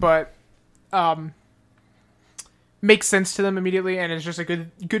realize, but makes sense to them immediately, and is just a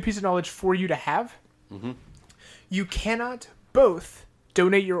good piece of knowledge for you to have. You cannot both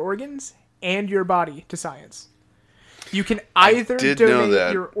donate your organs and your body to science. You can either did know donate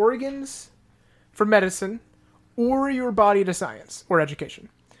that. your organs for medicine or your body to science or education.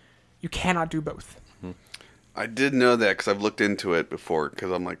 You cannot do both. I did know that because I've looked into it before.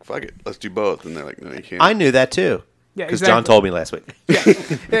 Because I'm like, fuck it, let's do both, and they're like, no, you can't. I knew that too. Yeah, Because exactly. John told me last week. Yeah,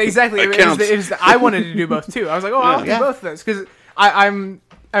 exactly. That It counts. was I wanted to do both too. I was like, oh, I'll Yeah. do both of those because I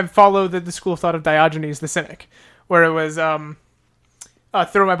follow the school of thought of Diogenes the Cynic, where it was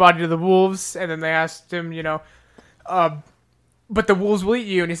throw my body to the wolves, and then they asked him, but the wolves will eat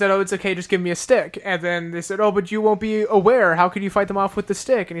you, and he said, oh, it's okay, just give me a stick. And then they said, oh, but you won't be aware. How could you fight them off with the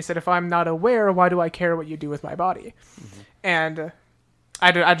stick? And he said, if I'm not aware, why do I care what you do with my body? And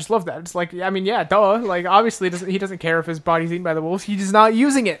I just love that. It's like, I mean, yeah, duh. Like, obviously, he doesn't care if his body's eaten by the wolves. He's not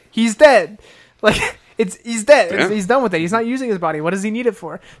using it. He's dead. Like, he's dead. Yeah. He's done with it. He's not using his body. What does he need it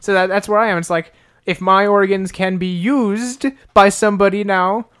for? So that's where I am. It's like, if my organs can be used by somebody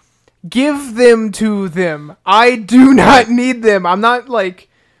now, give them to them. I do not need them. I'm not, like,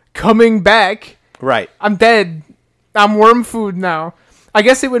 coming back. Right. I'm dead. I'm worm food now. I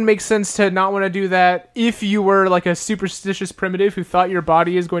guess it would make sense to not want to do that if you were like a superstitious primitive who thought your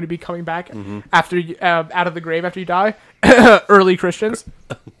body is going to be coming back after you, out of the grave after you die. Early Christians.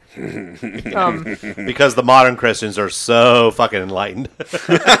 Because the modern Christians are so fucking enlightened.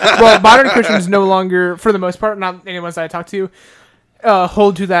 Well, modern Christians no longer, for the most part, not anyone that I talk to,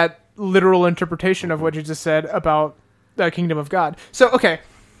 hold to that literal interpretation of what you just said about the kingdom of God. So, okay.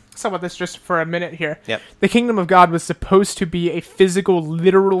 Let's talk about this just for a minute here. Yep. The kingdom of God was supposed to be a physical,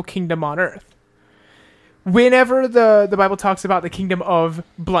 literal kingdom on earth. Whenever the Bible talks about the kingdom of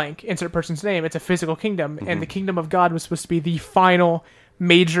blank, insert person's name, it's a physical kingdom, and the kingdom of God was supposed to be the final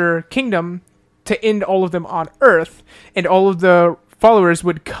major kingdom to end all of them on earth, and all of the followers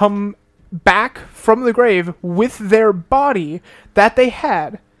would come back from the grave with their body that they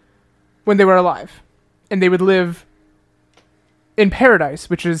had when they were alive, and they would live in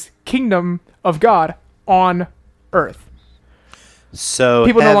paradise, which is kingdom of God on earth. So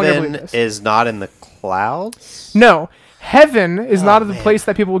People no longer heaven believe this. is not in the clouds? No, heaven is not the man. place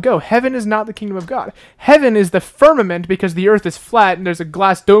that people will go. Heaven is not the kingdom of God. Heaven is the firmament because the earth is flat and there's a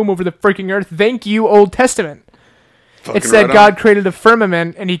glass dome over the freaking earth. Thank you, Old Testament. Fucking It said right God on. created a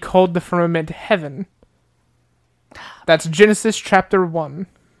firmament and he called the firmament heaven. That's Genesis chapter 1.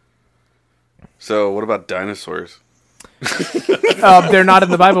 So, what about dinosaurs? They're not in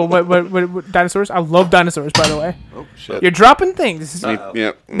the Bible. What dinosaurs? I love dinosaurs, by the way. Oh, shit. You're dropping things.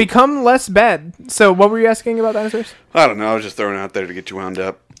 Yeah. Become less bad. So, what were you asking about dinosaurs? I don't know. I was just throwing it out there to get you wound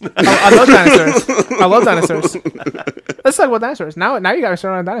up. I love dinosaurs. I love dinosaurs. Let's talk about dinosaurs. Now you got to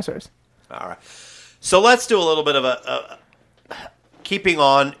start on dinosaurs. All right. So let's do a little bit of a keeping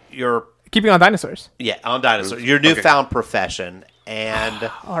on your Keeping on dinosaurs. on dinosaurs, your newfound profession,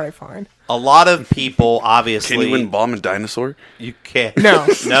 and All right, fine. a lot of people obviously Can you embalm a dinosaur? you can't No,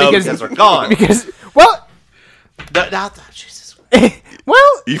 because they're gone. Because well, Jesus.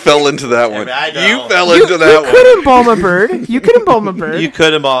 well, You fell into that one. I know. You fell you into that one. could embalm a bird. You could embalm a bird. You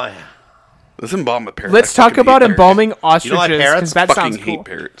could embalm. Let's embalm a parrot. Let's I talk fucking about hate parrots. embalming ostriches You don't like parrots? because that Fucking sounds hate cool.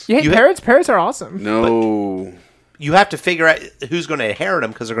 parrots. You hate You- parrots? Parrots are awesome. No. You have to figure out who's going to inherit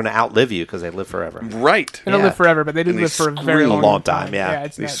them because they're going to outlive you because they live forever. Right. They don't Yeah. live forever, but they do And they live for a very scream. long, A long time, yeah.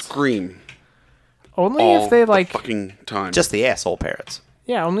 it's They nuts. scream Only all if they the like, fucking time. Just the asshole parrots.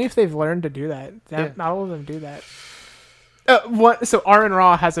 yeah, only if they've learned to do that. Yeah. Not all of them do that. What? So Aaron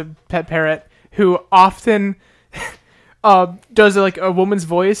Ra has a pet parrot who often does like a woman's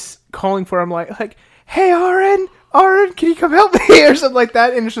voice calling for him, like, "Hey, Aaron, can you come help me?" or something like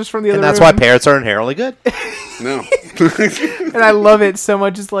that, and it's just from the And other that's room. why parrots are inherently good. No. And I love it so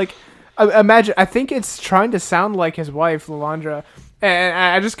much. It's like, imagine. I think it's trying to sound like his wife, Lalandra, and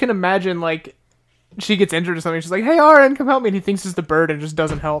I just can imagine like she gets injured or something. She's like, "Hey, Aaron, come help me," and he thinks it's the bird and just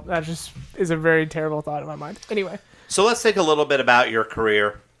doesn't help. That just is a very terrible thought in my mind. Anyway, So let's think a little bit about your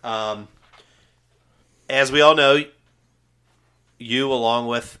career. As we all know, you, along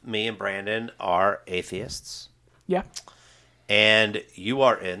with me and Brandon, are atheists, yeah, and you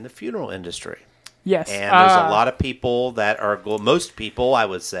are in the funeral industry. yes, And there's a lot of people that are most people, I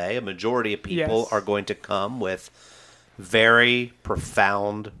would say, a majority of people Yes. are going to come with very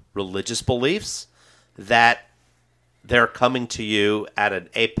profound religious beliefs that they're coming to you at an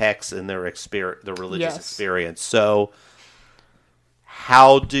apex in their religious Yes. experience. So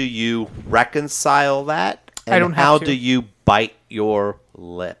how do you reconcile that? And I don't have how to. do you bite your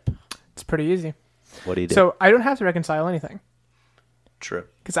lip? It's pretty easy. What do you do? So I don't have to reconcile anything True.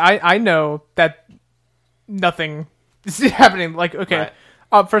 because I know that nothing is happening. Like, okay.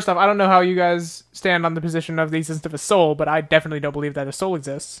 Right. First off, I don't know how you guys stand on the position of the existence of a soul, but I definitely don't believe that a soul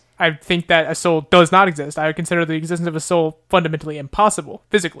exists. I think that a soul does not exist. I would consider the existence of a soul fundamentally impossible,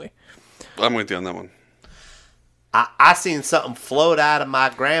 physically. I'm with you on that one. I seen something float out of my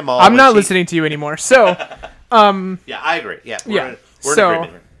grandma. I'm when not she- listening to you anymore. So, Yeah, I agree. Yeah, we're in so-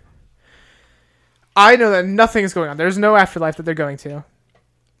 agreement here. I know that nothing is going on. There's no afterlife that they're going to.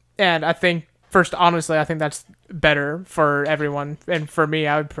 And I think, honestly, I think that's better for everyone. And for me,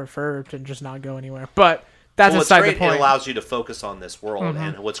 I would prefer to just not go anywhere. But that's Well, it's aside the great. point. It allows you to focus on this world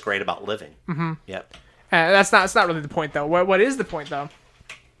and what's great about living. Mm-hmm. Yep. That's not really the point, though. What is the point, though,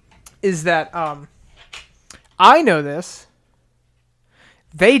 is that I know this.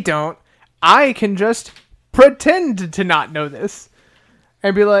 They don't. I can just pretend to not know this.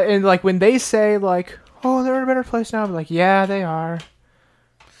 And be like, and like when they say like, "Oh, they're in a better place now," I'll be like, "Yeah, they are."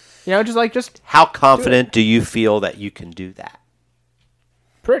 You know, just How confident do you feel that you can do that?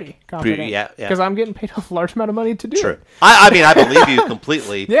 pretty confident. yeah. Because I'm getting paid a large amount of money to do True. it. I mean, I believe you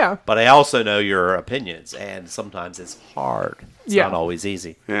completely. Yeah. But I also know your opinions, and sometimes it's hard. It's Yeah. not always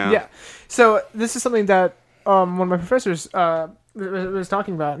easy. Yeah. So this is something that one of my professors was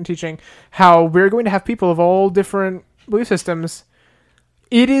talking about and teaching, how we're going to have people of all different belief systems.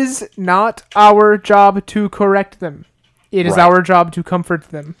 It is not our job to correct them. It is Right. our job to comfort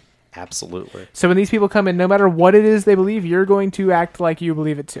them. Absolutely. So when these people come in, no matter what it is they believe, you're going to act like you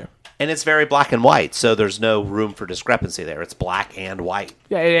believe it too. And it's very black and white, so there's no room for discrepancy there. It's black and white.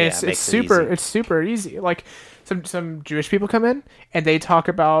 Yeah, it's it makes it super. easy. It's super easy. Like some Jewish people come in and they talk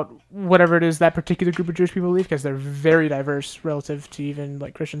about whatever it is that particular group of Jewish people believe, because they're very diverse relative to even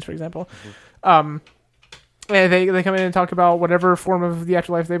like Christians, for example. And they come in and talk about whatever form of the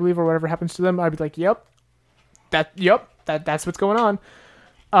afterlife they believe or whatever happens to them. I'd be like, that's what's going on.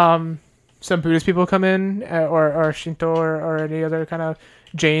 Some Buddhist people come in, or Shinto, or any other kind of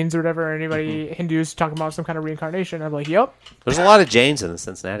Jains or whatever, or anybody Hindus talking about some kind of reincarnation. I'm like, yep, There's a lot of Jains in the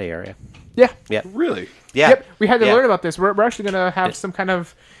Cincinnati area. yeah, Yeah. Really? Yeah. yep. We had to Yeah. learn about this. We're actually going to have some kind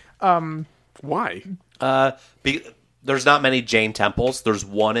of Why? There's not many Jain temples. There's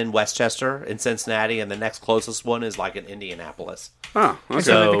one in Westchester, in Cincinnati, and the next closest one is like in Indianapolis. Oh, okay.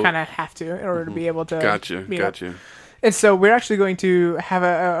 so So- they kind of have to in order to be able to Gotcha. meet up. Gotcha. And so we're actually going to have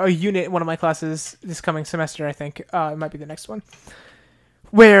a unit in one of my classes this coming semester, I think. It might be the next one,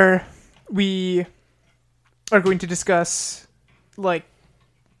 where we are going to discuss like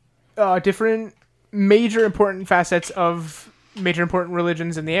different major important facets of major important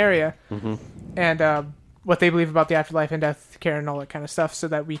religions in the area, and what they believe about the afterlife and death care and all that kind of stuff, so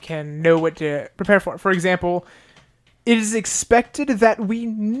that we can know what to prepare for. For example, it is expected that we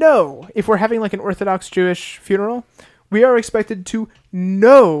know, if we're having like an Orthodox Jewish funeral, we are expected to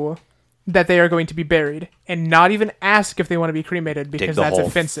know that they are going to be buried and not even ask if they want to be cremated, Dig because the that's hole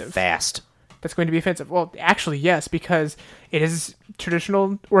offensive. fast. That's going to be offensive. Well, actually, yes, because it is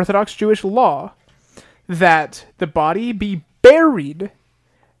traditional Orthodox Jewish law that the body be buried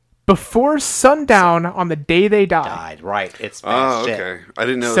before sundown on the day they die. Died. Right. It's Oh, fast shit. okay. I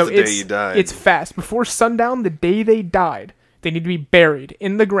didn't know So it was the day it's you died. it's fast. Before sundown, the day they died, they need to be buried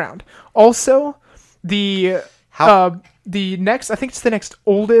in the ground. Also, the next, I think it's the next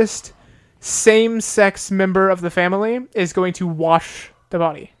oldest same-sex member of the family is going to wash the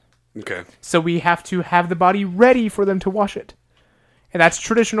body. okay. So we have to have the body ready for them to wash it. And that's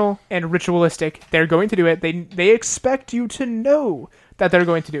traditional and ritualistic. They're going to do it. They expect you to know that they're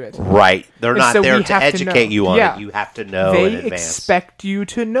going to do it. Right. They're And not so there we to have to educate know. you on Yeah. it. You have to know They in advance. expect you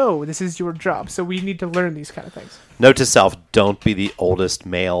to know. This is your job. So we need to learn these kind of things. Note to self: don't be the oldest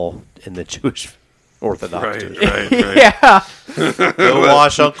male in the Jewish Orthodox. Right, Church. right, right. Yeah. Go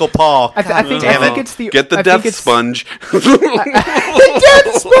wash Uncle Paul. I think it's the Get the I death think it's- sponge.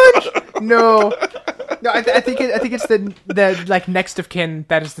 Death sponge. No, I think it's the like next of kin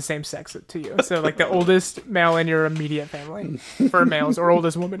that is the same sex to you. So like the oldest male in your immediate family for males, or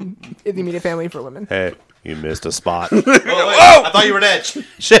oldest woman in the immediate family for women. Hey, you missed a spot. Whoa! I thought you were dead.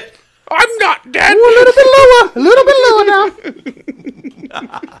 Shit. I'm not dead. A little bit lower now.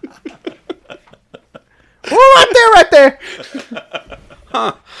 Oh, right there.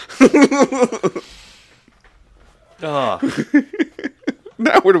 Oh,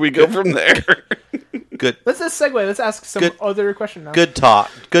 Now where do we go from there? good. Let's segue. Let's ask some Good. other question now. Good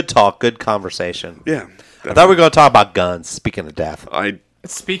talk. Good talk. Good conversation. Yeah. I thought we were going to talk about guns. Speaking of death,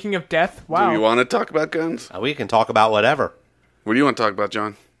 Speaking of death, Do wow. you want to talk about guns? we can talk about whatever. What do you want to talk about,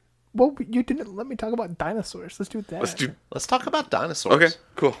 John? Well, you didn't let me talk about dinosaurs. Let's do that. Let's do. Let's talk about dinosaurs. Okay,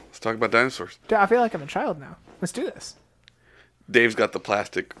 cool. Let's talk about dinosaurs. Dude, I feel like I'm a child now. Let's do this. Dave's got the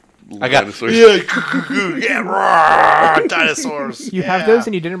plastic I got dinosaurs. yeah, roar, dinosaurs. You have those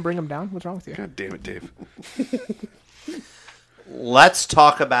and you didn't bring them down? What's wrong with you? God damn it, Dave. Let's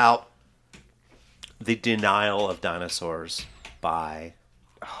talk about the denial of dinosaurs by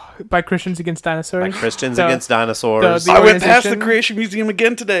By Christians Against Dinosaurs? Christians The- against dinosaurs. the- I went past the organization? Creation Museum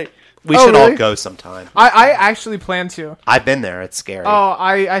again today. we Oh, should all really? go sometime. I actually plan to. I've been there. It's scary. Oh,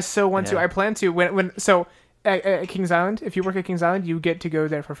 I so want to. Yeah. I plan to. When so at Kings Island, if you work at Kings Island, you get to go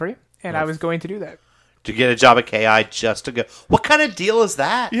there for free. And I was going to do that. To get a job at KI just to go. What kind of deal is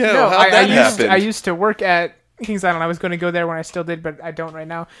that? Yeah, No, how'd that I happen? used to work at Kings Island. I was going to go there when I still did, but I don't right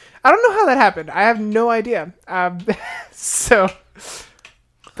now. I don't know how that happened. I have no idea. So,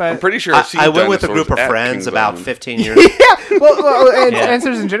 but I'm pretty sure I, I've seen I went with a dinosaurs group of at friends Kings about Island. 15 years. well, and Yeah.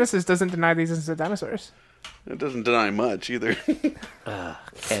 Answers in Genesis doesn't deny the existence of dinosaurs. It doesn't deny much either.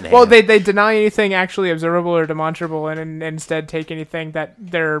 Well, they deny anything actually observable or demonstrable, and instead take anything that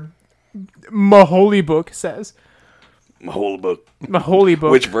their Maholy book says. Maholy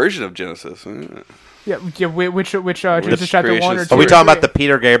book. Which version of Genesis? Yeah. Which Genesis chapter 1 or 2? Are we talking about the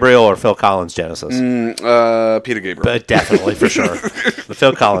Peter Gabriel or Phil Collins Genesis? Peter Gabriel. But definitely, for sure. The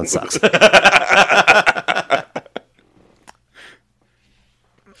Phil Collins sucks.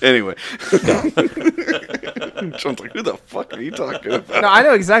 Anyway. John's like, who the fuck are you talking about? No, I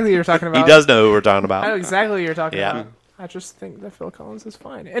know exactly what you're talking about. He does know who we're talking about. I know exactly what you're talking about. I just think that Phil Collins is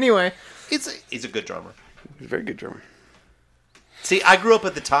fine. Anyway. He's a good drummer. He's a very good drummer. See, I grew up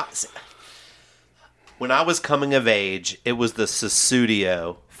at the top. When I was coming of age, it was the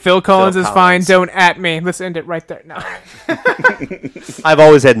Sussudio. Phil Collins is fine. Don't at me. Let's end it right there. No. I've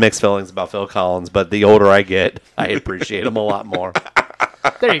always had mixed feelings about Phil Collins, but the older I get, I appreciate him a lot more.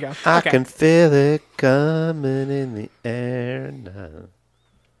 There you go. I can feel it coming in the air now.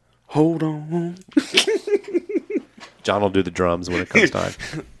 Hold on. John will do the drums when it comes time.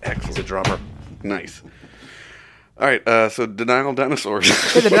 He's a drummer. Nice. All right, so Denial Dinosaurs.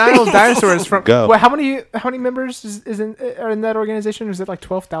 Yeah, the Denial Dinosaurs from. Go. Well, how many members are in that organization? Is it like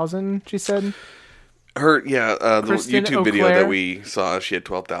 12,000? She said. The Kristen YouTube video that we saw, she had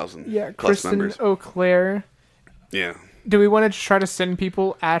 12,000. Yeah, plus Kristen members. O'Clair. Yeah. Do we want to try to send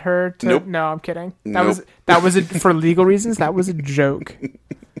people at her? Nope. No, I'm kidding. Nope. That was for legal reasons. That was a joke.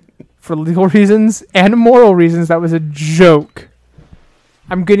 For legal reasons and moral reasons, that was a joke.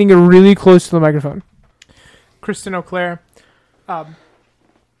 I'm getting really close to the microphone. Kristen O'Clair,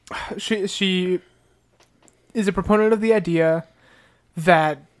 she is a proponent of the idea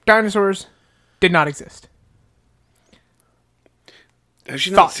that dinosaurs did not exist. Has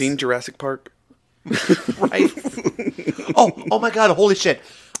she not seen Jurassic Park? Right? Oh my God, holy shit.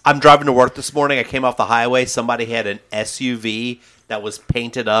 I'm driving to work this morning. I came off the highway. Somebody had an SUV that was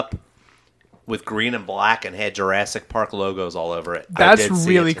painted up with green and black and had Jurassic Park logos all over it. That's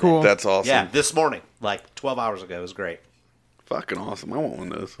really cool. That's awesome. Yeah, this morning, like 12 hours ago. It was great. Fucking awesome. I want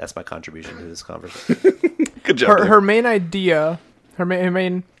one of those. That's my contribution to this conversation. Good job. Her main idea, her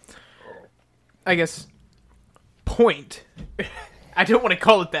main, I guess, point. I don't want to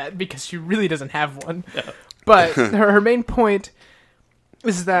call it that because she really doesn't have one. No. But her main point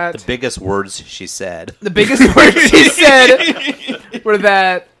is that the biggest words she said. The biggest words she said were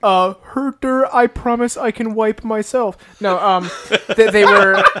that "Herter, I promise I can wipe myself." No, they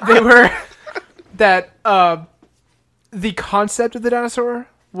were that the concept of the dinosaur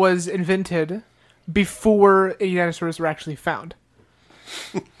was invented before any dinosaurs were actually found.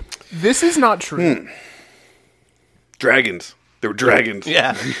 This is not true. Dragons. They were dragons.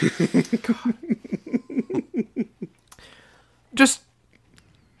 Yeah. Just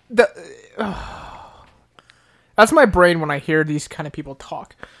that's my brain when I hear these kind of people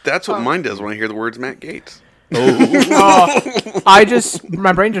talk. That's what mine does when I hear the words Matt Gaetz.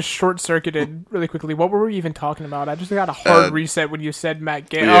 My brain just short-circuited really quickly. What were we even talking about? I just got a hard reset when you said Matt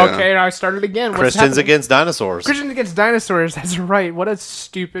Gaetz. Yeah. Okay, now I started again. Christians against dinosaurs. Christians against dinosaurs. That's right. What a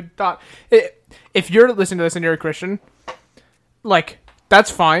stupid thought. If you're listening to this and you're a Christian, like,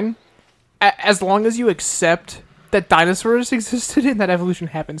 that's fine. As long as you accept that dinosaurs existed and that evolution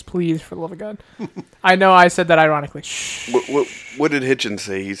happens, please, for the love of God. I know I said that ironically. Shh. What did Hitchens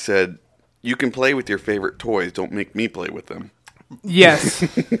say? He said, "You can play with your favorite toys. Don't make me play with them." Yes.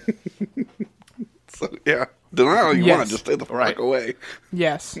 So, yeah. Deny all you want. Just stay the fuck away.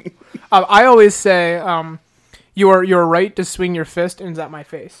 Yes. I always say, you're right to swing your fist and at my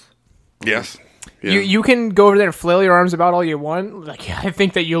face. Yes. Yeah. You can go over there and flail your arms about all you want. Like, I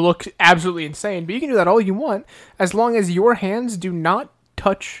think that you look absolutely insane, but you can do that all you want as long as your hands do not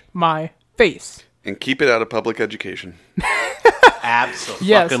touch my face. And keep it out of public education. Absolutely.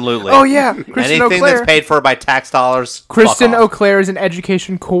 Yes. Absolutely. Oh, yeah. Kristen Anything O'Clair, that's paid for by tax dollars. Kristen O'Clair is an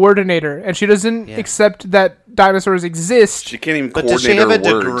education coordinator, and she doesn't accept that dinosaurs exist. She can't even But coordinate does she have a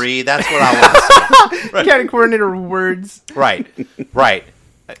her words. degree? That's what I want to say. She can't coordinate her words. Right.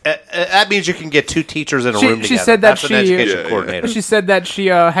 That means you can get two teachers in a room together. She said that That's an education coordinator. She said that she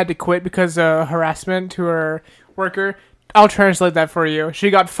had to quit because of harassment to her worker. I'll translate that for you. She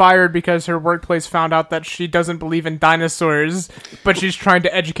got fired because her workplace found out that she doesn't believe in dinosaurs, but she's trying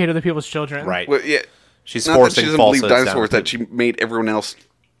to educate other people's children. Right. Well, yeah. She's Not forcing that she doesn't falsehoods believe dinosaurs, down. that she made everyone else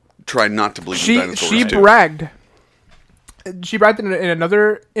try not to believe in dinosaurs. She too. bragged. She bragged in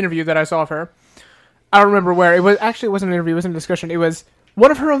another interview that I saw of her. I don't remember where. It wasn't an interview. It wasn't a discussion. It was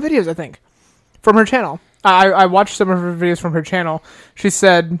one of her own videos, I think, from her channel. I watched some of her videos from her channel. She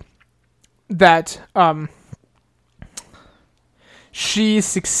said that she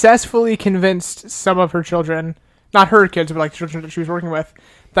successfully convinced some of her children, not her kids, but like children that she was working with,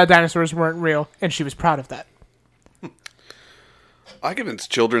 that dinosaurs weren't real, and she was proud of that. I convince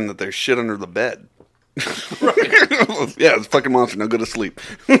children that there's shit under the bed. Yeah, it's a fucking monster. Now go to sleep.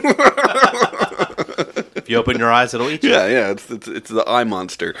 If you open your eyes, it'll eat you. Yeah. It's the eye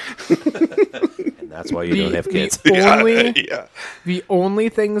monster. And that's why you don't have kids. The only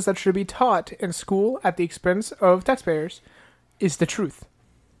things that should be taught in school at the expense of taxpayers is the truth.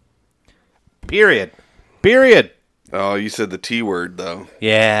 Period. Oh, you said the T word though.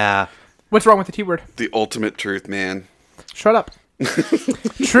 Yeah. What's wrong with the T word? The ultimate truth, man. Shut up.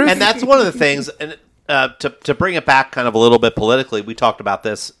 Truth. And that's one of the things, and to bring it back kind of a little bit politically, we talked about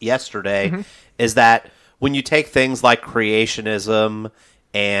this yesterday, is that when you take things like creationism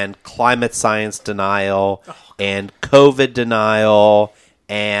and climate science denial and COVID denial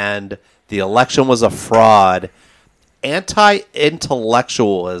and the election was a fraud,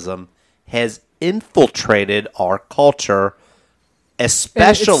 anti-intellectualism has infiltrated our culture,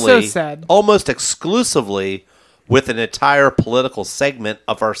 especially it's so sad. Almost exclusively with an entire political segment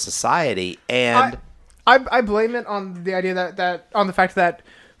of our society. And I blame it on the idea that on the fact that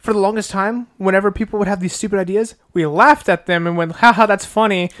for the longest time, whenever people would have these stupid ideas, we laughed at them and went, haha, that's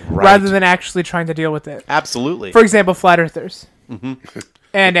funny, rather than actually trying to deal with it. Absolutely. For example, flat earthers and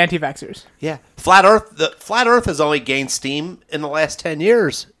anti-vaxxers. Yeah. Flat Earth has only gained steam in the last 10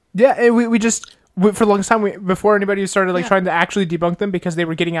 years. Yeah, and we for the longest time, before anybody started trying to actually debunk them because they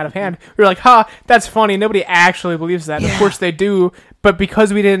were getting out of hand, we were like, that's funny. Nobody actually believes that. Of course they do, but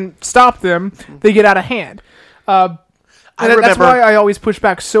because we didn't stop them, they get out of hand. That's why I always push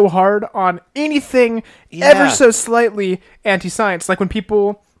back so hard on anything ever so slightly anti-science. Like when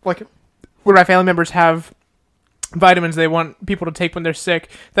people, when my family members have vitamins they want people to take when they're sick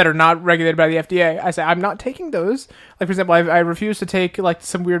that are not regulated by the FDA, I say, I'm not taking those. Like, for example, I refuse to take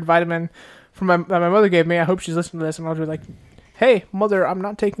some weird vitamin that my mother gave me. I hope she's listening to this, and I'll be like, hey, Mother, I'm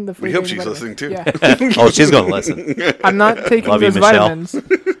not taking the free We hope she's vitamin. listening, too. Yeah. Oh, she's going to listen. I'm not taking Love you, those Michelle. vitamins.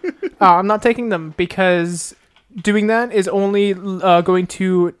 I'm not taking them because doing that is only going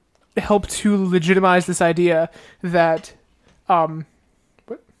to help to legitimize this idea that No,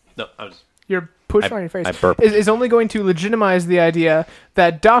 I was... you're pushing on your face. I burped. Is only going to legitimize the idea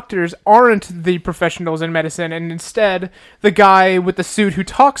that doctors aren't the professionals in medicine, and instead the guy with the suit who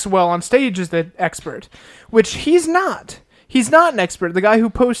talks well on stage is the expert, which he's not. He's not an expert. The guy who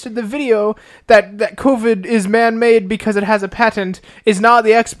posted the video that COVID is man-made because it has a patent is not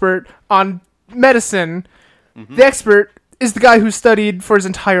the expert on medicine. Mm-hmm. The expert is the guy who studied for his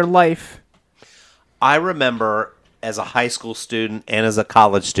entire life. I remember as a high school student and as a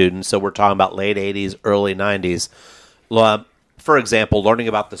college student, so we're talking about late 80s, early 90s, for example, learning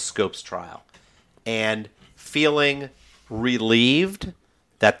about the Scopes trial and feeling relieved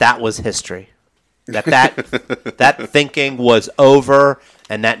that was history. That thinking was over,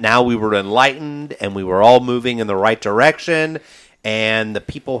 and that now we were enlightened and we were all moving in the right direction, and the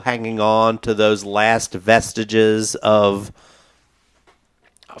people hanging on to those last vestiges of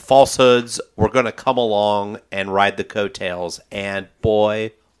falsehoods were going to come along and ride the coattails, and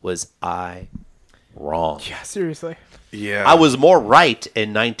boy, was I wrong. Yeah, seriously. Yeah. I was more right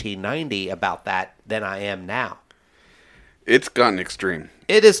in 1990 about that than I am now. It's gotten extreme.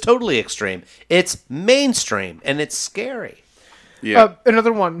 It is totally extreme. It's mainstream, and it's scary. Yeah.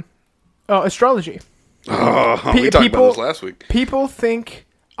 Another one, astrology. We talked about this last week. People think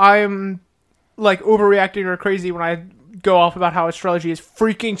I'm overreacting or crazy when I go off about how astrology is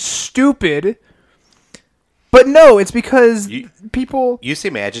freaking stupid. But no, it's because people... You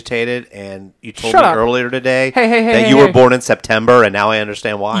seem agitated, and you told Shut me up. earlier today Hey, that you were born in September, and now I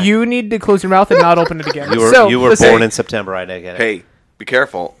understand why. You need to close your mouth and not open it again. You were listen. born in September, I get it. Hey, be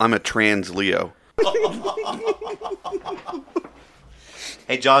careful. I'm a trans Leo.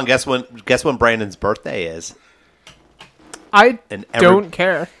 Hey, John, guess when Brandon's birthday is? I And don't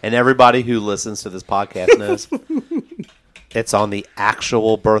care. And everybody who listens to this podcast knows. It's on the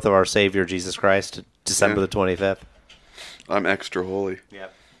actual birth of our Savior, Jesus Christ, December the 25th. I'm extra holy.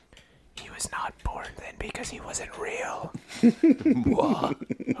 Yep. He was not born then because he wasn't real.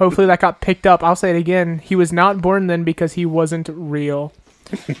 Hopefully that got picked up. I'll say it again. He was not born then because he wasn't real.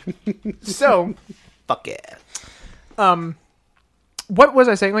 So, Fuck yeah. what was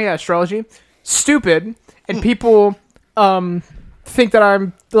I saying? Oh yeah, astrology. Stupid. And people think that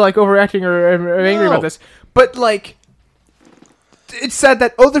I'm overreacting or angry No. about this. But it's sad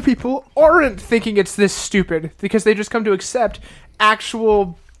that other people aren't thinking it's this stupid because they just come to accept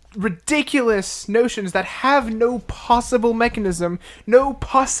actual ridiculous notions that have no possible mechanism, no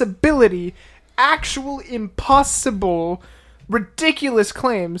possibility, actual impossible ridiculous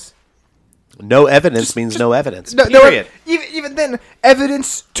claims. No evidence means no evidence. No, there Period. are, even then,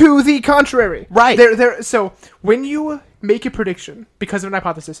 evidence to the contrary. Right. So when you make a prediction because of an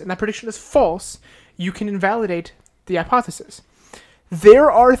hypothesis, and that prediction is false, you can invalidate the hypothesis. There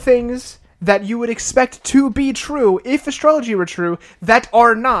are things that you would expect to be true if astrology were true that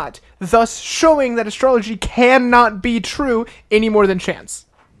are not, thus showing that astrology cannot be true any more than chance.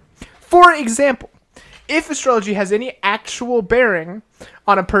 For example, if astrology has any actual bearing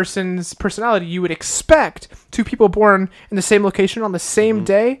on a person's personality, you would expect two people born in the same location on the same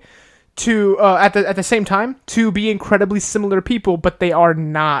day to at the same time to be incredibly similar people, but they are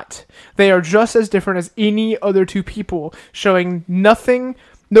not. They are just as different as any other two people, showing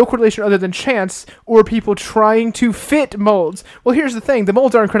no correlation other than chance or people trying to fit molds. Well, here's the thing. The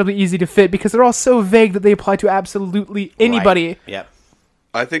molds are incredibly easy to fit because they're all so vague that they apply to absolutely anybody. Right. Yep.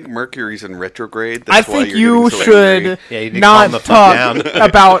 I think Mercury's in retrograde. I That's why think you're you getting so should angry. Yeah, you need to not calm the fuck down. talk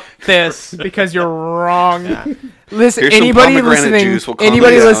about this because you're wrong. Listen, Here's some anybody pomegranate listening, juice, we'll calm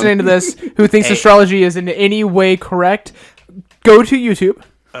anybody you down. listening to this who thinks Hey. astrology is in any way correct, go to YouTube.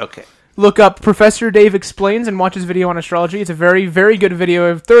 Okay. Look up Professor Dave Explains and watch his video on astrology. It's a very, very good video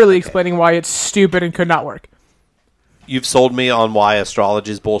of thoroughly explaining why it's stupid and could not work. You've sold me on why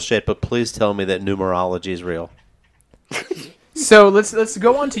astrology is bullshit, but please tell me that numerology is real. So let's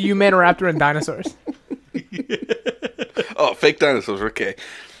go on to Humaniraptor and dinosaurs. Oh, fake dinosaurs. Okay.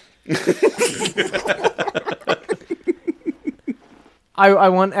 I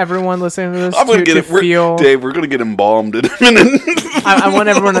want everyone listening to this I'm gonna to get it. feel. Dave, we're gonna get embalmed in a minute. I want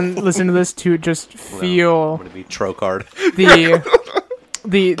everyone listening to this to just feel I'm going to be Trocard.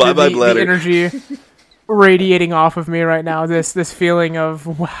 the Bye-bye bladder. energy radiating off of me right now. This feeling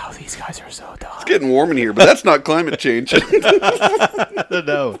of wow, these guys are so dumb. It's getting warm in here, but that's not climate change.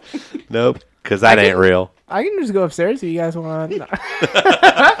 No. Nope. Because that ain't real. I can just go upstairs if you guys want. No.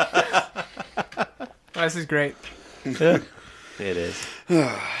 This is great. It is.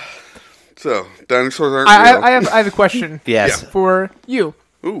 So dinosaurs aren't real. I have a question. Yes. For you.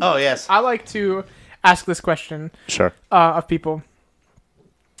 Oh, yes. I like to ask this question Sure. of people.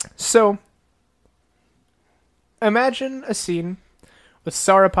 So, imagine a scene with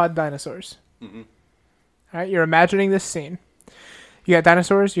sauropod dinosaurs. Mm-hmm. All right, you're imagining this scene. You got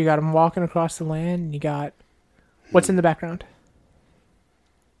dinosaurs. You got them walking across the land. And you got what's in the background?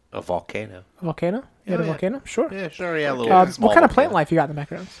 A volcano. A volcano. You got a yeah. volcano? Sure. Yeah, sure. Yeah, a little. What small kind of plant volcano. life you got in the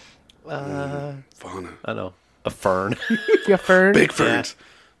background? Fauna. I know. A fern. You got ferns. Big ferns.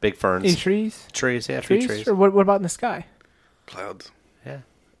 Big ferns. Any trees? Trees, yeah, a few Trees? trees. Or what about in the sky? Clouds. Yeah.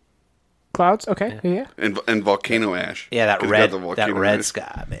 Clouds? Okay. Yeah. And volcano ash. Yeah, that 'Cause you red, got the volcano that red ash.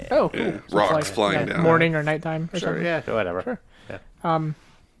 sky, man. Oh, cool. Yeah, So rocks it's flying down. Morning or nighttime or Sure, something. yeah, whatever. Sure. Yeah.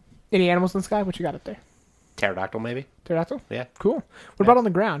 Any animals in the sky? What you got up there? Pterodactyl, maybe? Pterodactyl? Yeah. Cool. What about on the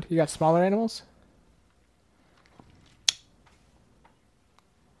ground? You got smaller animals?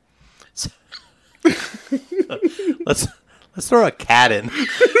 Let's throw a cat in.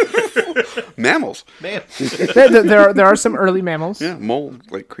 Mammals. Man. there are some early mammals. Yeah,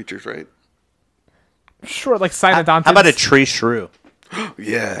 mole-like creatures, right? Sure, like cynodontids. How about a tree shrew?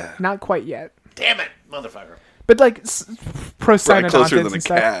 Yeah. Not quite yet. Damn it, motherfucker. But like Probably procynodontids closer than a and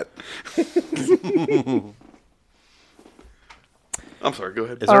stuff. cat. I'm sorry, go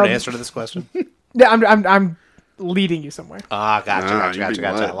ahead. Is there an answer to this question? Yeah, I'm leading you somewhere. Ah, gotcha. you being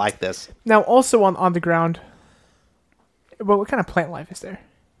I led. like this. Now, also on the ground, what kind of plant life is there?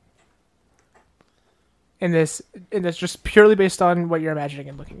 In this just purely based on what you're imagining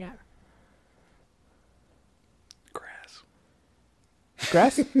and looking at. Grass.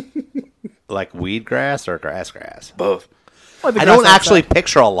 Grass? Like weed grass or grass? Both. Or the I grass don't actually outside?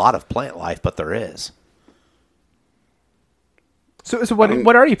 picture a lot of plant life, but there is. So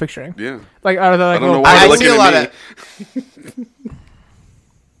what are you picturing? Yeah. Like are they like I don't know little- why I you're see looking a lot at me.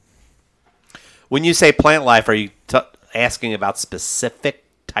 When you say plant life, are you asking about specific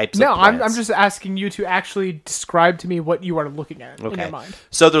types No, of plants? I'm just asking you to actually describe to me what you are looking at in Okay. your mind.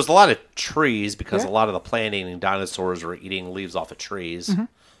 So there's a lot of trees because Yeah. a lot of the plant-eating dinosaurs were eating leaves off of trees.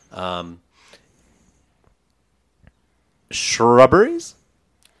 Mm-hmm. Shrubberies?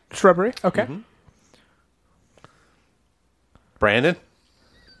 Shrubbery. Okay. Mm-hmm. Brandon?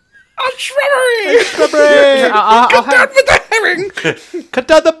 A shrubbery! I'll have, With the herring! Cut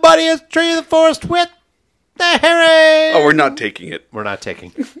down the buddiest tree in the forest with the herring! Oh, we're not taking it. We're not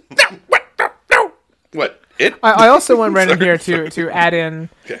taking. What? It? I also want Brandon here to add in.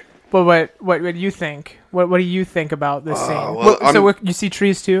 Okay. Well, what you think? What do you think about this scene? well, So you see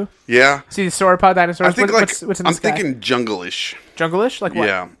trees too? Yeah. See the sauropod dinosaurs? I think what's in the I'm sky? thinking jungle-ish. Jungle-ish? Like what?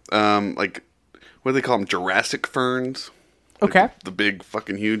 Yeah. Like, what do they call them? Jurassic ferns? Okay. The big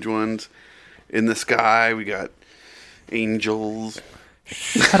fucking huge ones. In the sky, we got angels.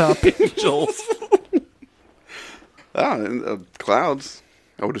 Shut up. Angels. And clouds,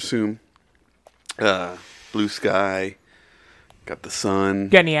 I would assume. Blue sky. Got the sun.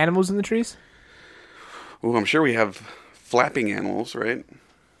 Got any animals in the trees? Oh, I'm sure we have flapping animals, right?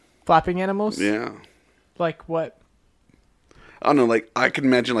 Flapping animals? Yeah. Like what? I don't know, like, I can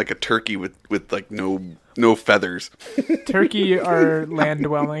imagine, like, a turkey with like, no feathers. Turkey are land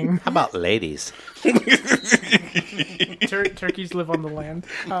dwelling. How about ladies? Turkeys live on the land.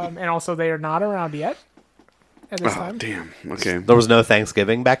 And also they are not around yet at this Oh, time. damn. Okay. There was no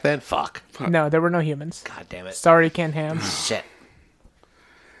Thanksgiving back then? Fuck. No, there were no humans. God damn it. Sorry, Ken Ham. Shit.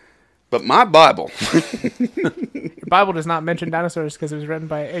 But my Bible. The Bible does not mention dinosaurs because it was written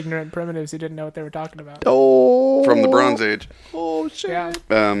by ignorant primitives who didn't know what they were talking about. Oh. From the Bronze Age. Oh, shit. Yeah.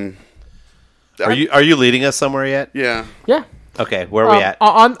 Are you leading us somewhere yet? Yeah. Yeah. Okay, where are we at?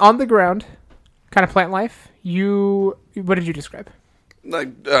 On the ground, kind of plant life. What did you describe?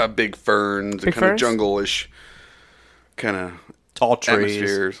 Like big ferns, Big kind of ferns? jungle-ish kind of Tall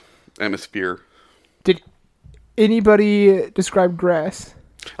trees. atmosphere. Did anybody describe grass?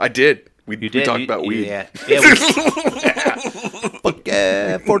 I did. We You did. talked about weed. Yeah. Fuck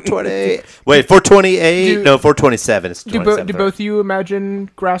yeah, 420. Wait, 428? No, 427. It's Do 27. both you imagine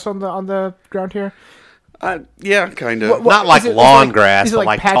grass on the ground here? Yeah, kind of. What- Not like is it lawn like- grass, is it but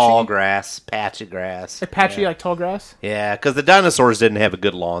like like tall patchy? grass, patchy grass. Like patchy, Yeah. like tall grass? Yeah, because the dinosaurs didn't have a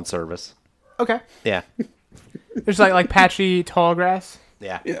good lawn service. Okay. Yeah. There's like patchy, tall grass.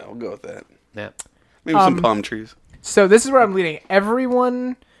 Yeah. Yeah, I'll go with that. Yeah. Maybe some palm trees. So this is where I'm leading.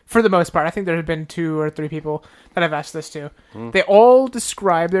 Everyone, for the most part, I think there have been 2 or 3 people that I've asked this to. They all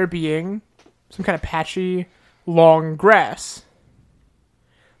describe there being some kind of patchy, long grass.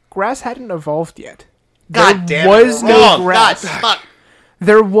 Grass hadn't evolved yet. God There damn was it. no Wrong. grass. God, fuck.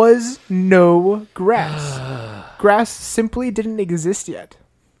 There was no grass. Grass simply didn't exist yet.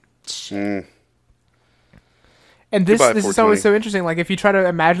 Mm. And this Goodbye, is 420. always so interesting. Like if you try to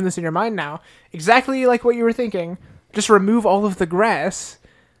imagine this in your mind now, exactly like what you were thinking, just remove all of the grass,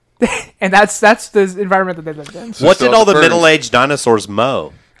 and that's the environment that they lived in. What still did all the the ferns. middle-aged dinosaurs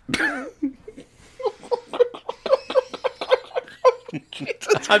mow?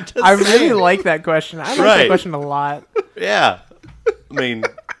 I'm just I really saying. like that question. I like that Right. question a lot. Yeah. I mean,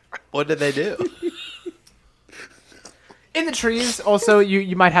 what did they do? In the trees, also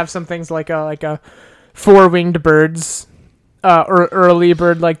you might have some things like a 4-winged birds, or early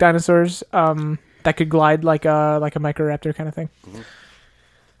bird-like dinosaurs that could glide like a Microraptor kind of thing. Mm-hmm.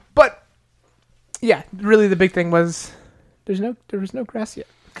 But yeah, really the big thing was there was no grass yet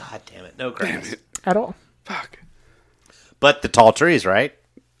God damn it. No grass. at all. Fuck. But the tall trees, right?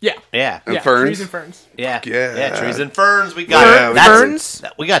 Yeah, Yeah. And yeah, ferns? trees and ferns. Yeah. yeah. Yeah, trees and ferns. We got Yeah, it. we That's ferns?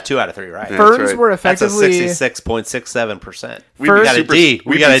 we got 2 out of 3, right? Yeah. Ferns right. were That's a effectively 66.67%. We'd Ferns- be got a super, D.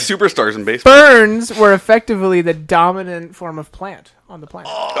 We We'd got be a- superstars in baseball. ferns were effectively the dominant form of plant on the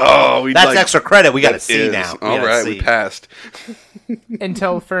planet Oh, we'd That's like, extra credit. We got a that C is- now. All got a right, C. we passed.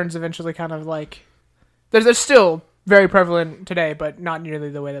 until ferns eventually kind of like they're still very prevalent today, but not nearly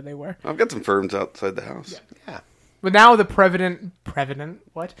the way that they were. I've got some ferns outside the house. Yeah. But now the prevalent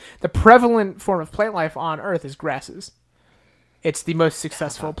form of plant life on Earth is grasses. It's the most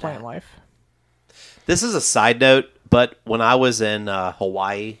successful plant life. This is a side note, but when I was in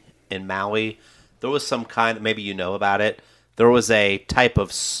Hawaii, in Maui, there was some kind, maybe you know about it, there was a type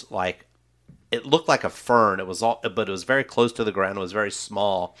of, like, it looked like a fern. It was all, but it was very close to the ground. It was very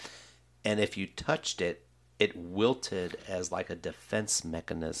small. And if you touched it, it wilted as like a defense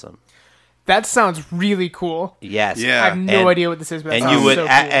mechanism. That sounds really cool. Yes. Yeah. I have no And- idea what this is, but And that you sounds would, so cool.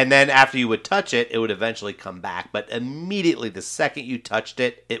 and then after you would touch it, it would eventually come back. But immediately, the second you touched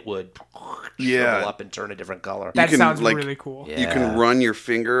it, it would Yeah. shrivel up and turn a different color. that can, sounds like, really cool. Yeah. You can run your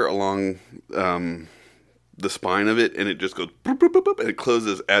finger along the spine of it, and it just goes boop, boop, boop, boop, and it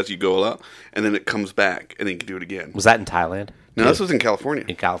closes as you go up, and then it comes back, and then you can do it again. Was that in Thailand? No, this was in California.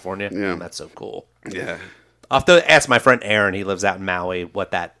 In California? Yeah. That's so cool. Yeah. I'll have to ask my friend Aaron, he lives out in Maui, what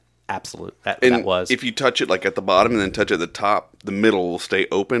that And that was. if you touch it like at the bottom and then touch it at the top, the middle will stay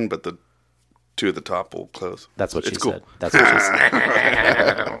open, but the 2 at the top will close. That's what It's she cool. said. That's what she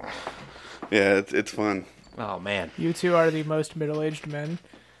said. Yeah, it's fun. Oh, man. You two are the most middle-aged men.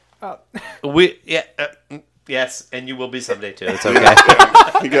 Yes, and you will be someday too. It's okay.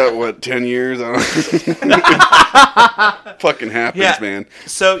 You got what, 10 years on? Fucking happens, Yeah. man.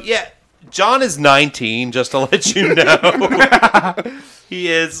 So, yeah, John is 19, just to let you know. He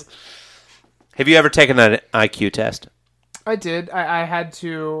is. Have you ever taken an IQ test? I did. I had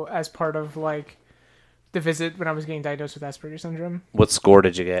to, as part of like the visit when I was getting diagnosed with Asperger's syndrome. What score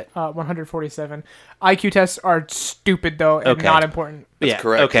did you get? 147. IQ tests are stupid though, and Okay. not important. That's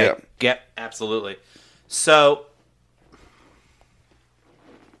correct, Okay. yeah. Yep. Absolutely. So,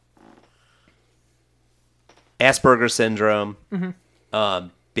 Asperger's syndrome,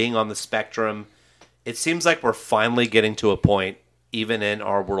 being on the spectrum, it seems like we're finally getting to a point, even in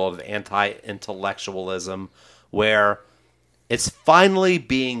our world of anti-intellectualism, where it's finally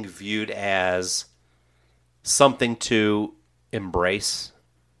being viewed as something to embrace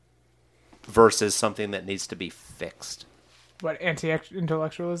versus something that needs to be fixed. What,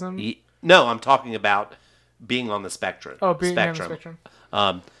 anti-intellectualism? No, I'm talking about being on the spectrum. Oh, being on the spectrum.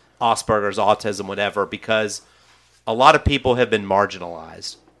 Asperger's, autism, whatever, because a lot of people have been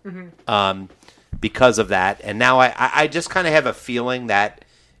marginalized because of that. And now I just kind of have a feeling that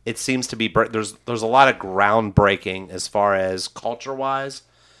it seems to be there's a lot of groundbreaking as far as culture-wise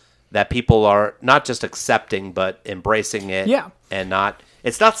that people are not just accepting but embracing it. Yeah. And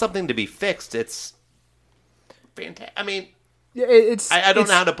it's not something to be fixed. It's fantastic. I mean, Yeah, I don't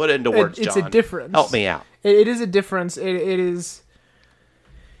know how to put it into words, It's John. a difference. Help me out. It is a difference. It is.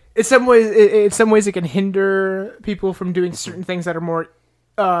 In some ways, it can hinder people from doing certain things that are more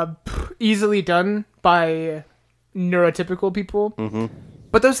easily done by neurotypical people. Mm-hmm.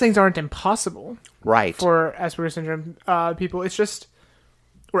 But those things aren't impossible Right. for Asperger's syndrome people. It's just,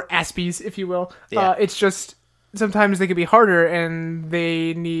 or Aspies, if you will. Yeah. It's just sometimes they can be harder, and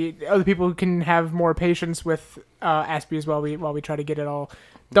they need other people who can have more patience with Aspies while we try to get it all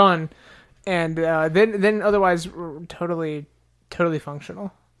done. And then otherwise we're totally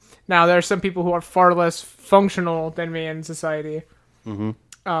functional. Now there are some people who are far less functional than me in society.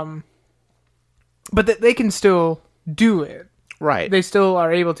 Mm-hmm. But they can still do it. Right. They still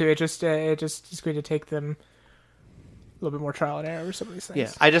are able to. It just is going to take them a little bit more trial and error with some of these things.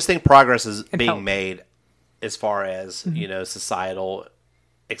 Yeah, I just think progress is And being help. made as far as societal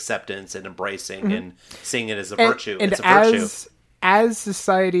acceptance and embracing and seeing it as a virtue. And it's a virtue. as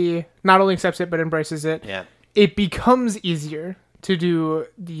society not only accepts it but embraces it, Yeah, it becomes easier to do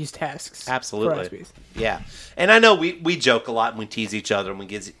these tasks. absolutely. For Aspies. Yeah, and I know we joke a lot and we tease each other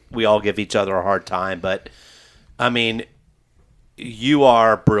and we all give each other a hard time, but I mean, you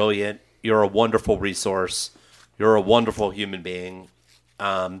are brilliant. You're a wonderful resource. You're a wonderful human being.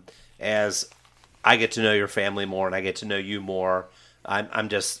 As I get to know your family more and I get to know you more,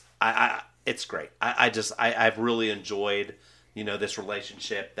 it's great. I've really enjoyed, this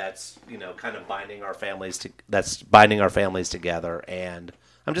relationship that's, kind of binding our families together. And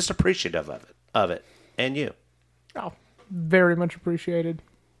I'm just appreciative of it. And you. Oh, very much appreciated.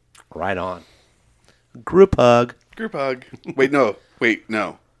 Right on. Group hug. Group hug. Wait, no.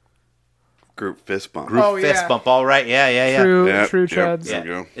 Group fist bump. Oh, Fist yeah. bump. All right. Yeah. True, Yep, true yep. Chads. There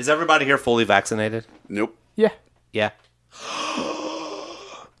you Yeah. go. Is everybody here fully vaccinated? Nope. Yeah. Yeah.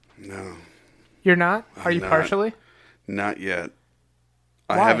 No. You're not? Are you not. partially? Not yet.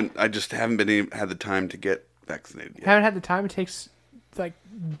 Why? I just haven't had the time to get vaccinated yet. Haven't had the time. It takes like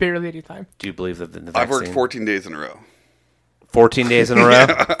barely any time. Do you believe that the vaccine? I've worked 14 days in a row. 14 days in a row?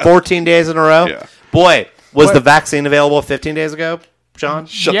 14 days in a row? Yeah. Boy, was What? the vaccine available 15 days ago, John?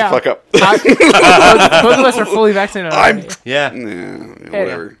 Shut Yeah. the fuck up. Both of us are fully vaccinated. already. Yeah. Yeah,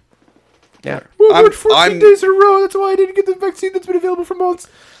 whatever. Yeah. Well, I'm- we're 14 I'm- days in a row. That's why I didn't get the vaccine that's been available for months.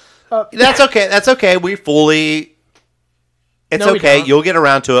 That's okay. That's okay. We fully... It's No, we okay. don't. You'll get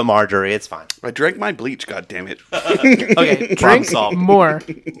around to it, Marjorie. It's fine. I drank my bleach, god damn it. Okay. Problem Drink solved. more.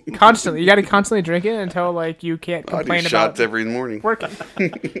 Constantly. You got to constantly drink it until like you can't I do complain shots about every morning. working.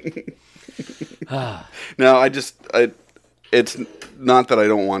 No, it's not that I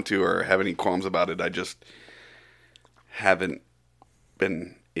don't want to or have any qualms about it. I just haven't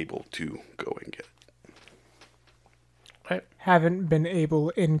been able to go and get it. Right. Haven't been able,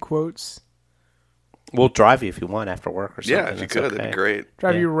 in quotes, We'll drive you if you want after work or something. Yeah, if you It's could, okay. that'd be great.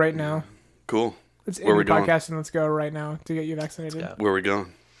 drive Yeah. you right now. Cool. Let's end Where the we going? podcast and let's go right now to get you vaccinated. Where are we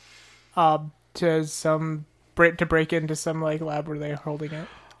going? To break into some like lab where they're holding it.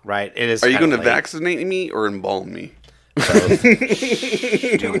 Right. It is. Are you kinda going to late. vaccinate me or embalm me?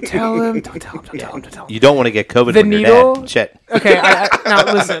 Don't tell him. Don't tell him. Don't tell him. Don't tell him. You don't want to get COVID The when you're needle- dead. Shit. Okay, now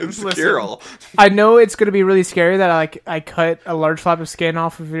listen. Carol. I know it's going to be really scary that I cut a large flap of skin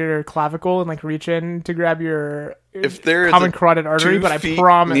off of your clavicle and like reach in to grab your If there is common a carotid artery, 2 but I feet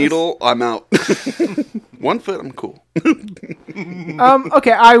promise. needle, I'm out. 1 foot, I'm cool.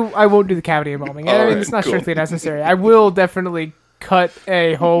 Okay, I won't do the cavity embalming. I mean, Alright, it's not cool. strictly necessary. I will definitely cut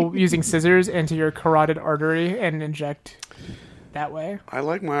a hole using scissors into your carotid artery and inject that way. I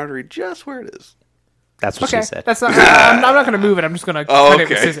like my artery just where it is. That's what Okay, she said. that's not. I'm not going to move it. I'm just going to Oh, cut it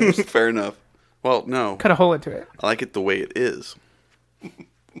with okay. scissors. Fair enough. Well, no. Cut a hole into it. I like it the way it is. I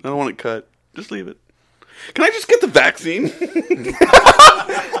don't want it cut. Just leave it. Can I just get the vaccine?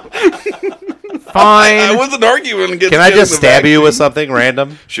 Fine. I wasn't arguing against Can I getting just the stab you vaccine. with something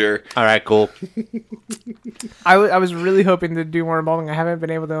random? Sure. All right, cool. I was really hoping to do more embalming. I haven't been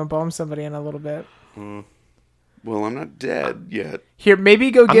able to embalm somebody in a little bit. Well, I'm not dead yet. Here, maybe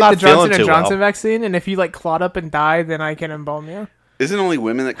go get not the Johnson feeling & too Johnson well. vaccine, and if you like clot up and die, then I can embalm you. Isn't it only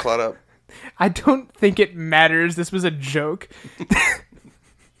women that clot up? I don't think it matters. This was a joke.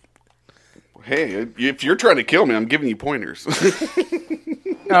 Hey, if you're trying to kill me, I'm giving you pointers.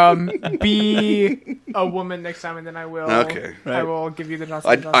 Be a woman next time, and then I will. Okay. I will give you the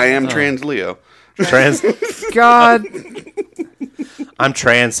Johnson & Johnson. I am trans Leo. Trans. God. I'm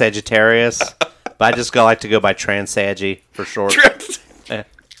trans Sagittarius, but I just like to go by Trans Saggy for short. Trans.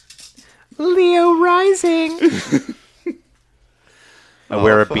 Leo rising. I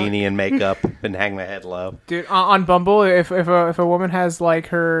wear a beanie and makeup and hang my head low. Dude, on Bumble, if a woman has like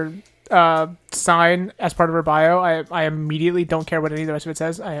her sign as part of her bio, I immediately don't care what any of the rest of it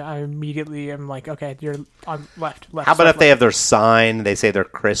says. I immediately am like, okay, you're on left. How about if they have their sign, they say they're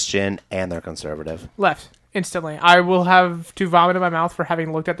Christian and they're conservative? left instantly? I will have to vomit in my mouth for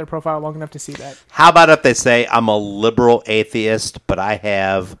having looked at their profile long enough to see that. How about if they say, I'm a liberal atheist, but I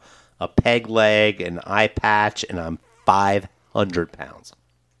have a peg leg, an eye patch, and I'm 500 pounds?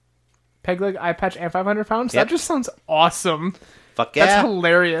 Peg leg, eye patch, and 500 pounds? Yep. That just sounds awesome. Fuck yeah. That's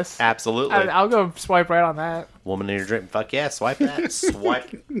hilarious. Absolutely. I'll go swipe right on that. Woman in your dream. Fuck yeah. Swipe that. Swipe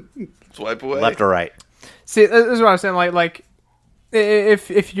Swipe away. left or right. See, this is what I'm saying. Like,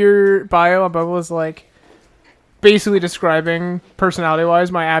 if your bio on Bumble is like basically describing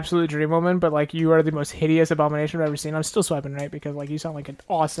personality-wise my absolute dream woman, but like you are the most hideous abomination I've ever seen, I'm still swiping right because like you sound like an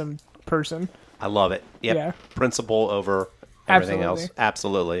awesome person. I love it. Yep. Yeah. Principle over everything Absolutely. else.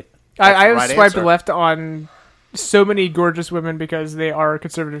 Absolutely. I the have right swiped answer. left on so many gorgeous women because they are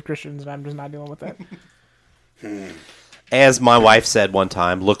conservative Christians, and I'm just not dealing with that. As my wife said one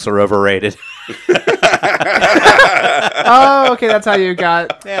time, looks are overrated. Oh, okay, that's how you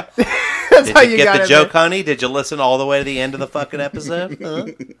got. Yeah. That's Did how you you get got the it, joke, man. honey? Did you listen all the way to the end of the fucking episode?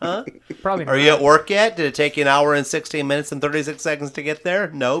 Huh? Probably not. Are you at work yet? Did it take you an hour and 16 minutes and 36 seconds to get there?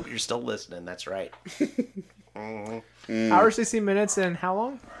 Nope, you're still listening. That's right. Hour 60 minutes and how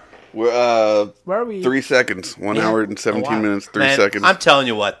long? We're, Where are we? 3 seconds. 1 Yeah. hour and 17 Oh, wow. minutes, 3 Man, seconds. I'm telling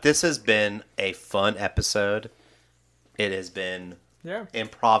you what, this has been a fun episode. It has been Yeah.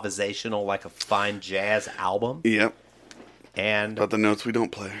 improvisational, like a fine jazz album, Yep. and About the notes we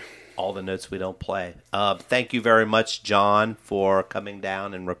don't play. all the notes we don't play. Thank you very much, John, for coming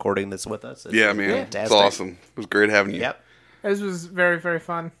down and recording this with us. It's Yeah, man. fantastic. It's awesome. It was great having you. Yep, This was very, very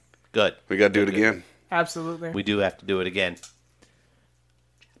fun. good. We got to do it again. Absolutely. We do have to do it again.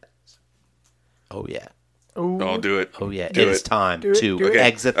 Oh yeah. Ooh. I'll do it. Oh yeah, Do it is it. time Do it, to do it.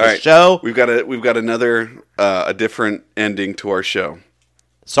 exit All the right. show. We've got another a different ending to our show.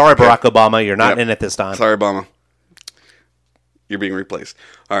 Sorry, Barack Obama, you're not Yep. in it this time. Sorry, Obama. You're being replaced.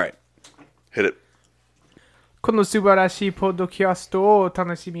 All right. Hit it. この素晴らしいポッドキャストをお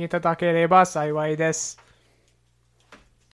楽しみいただければ幸いです。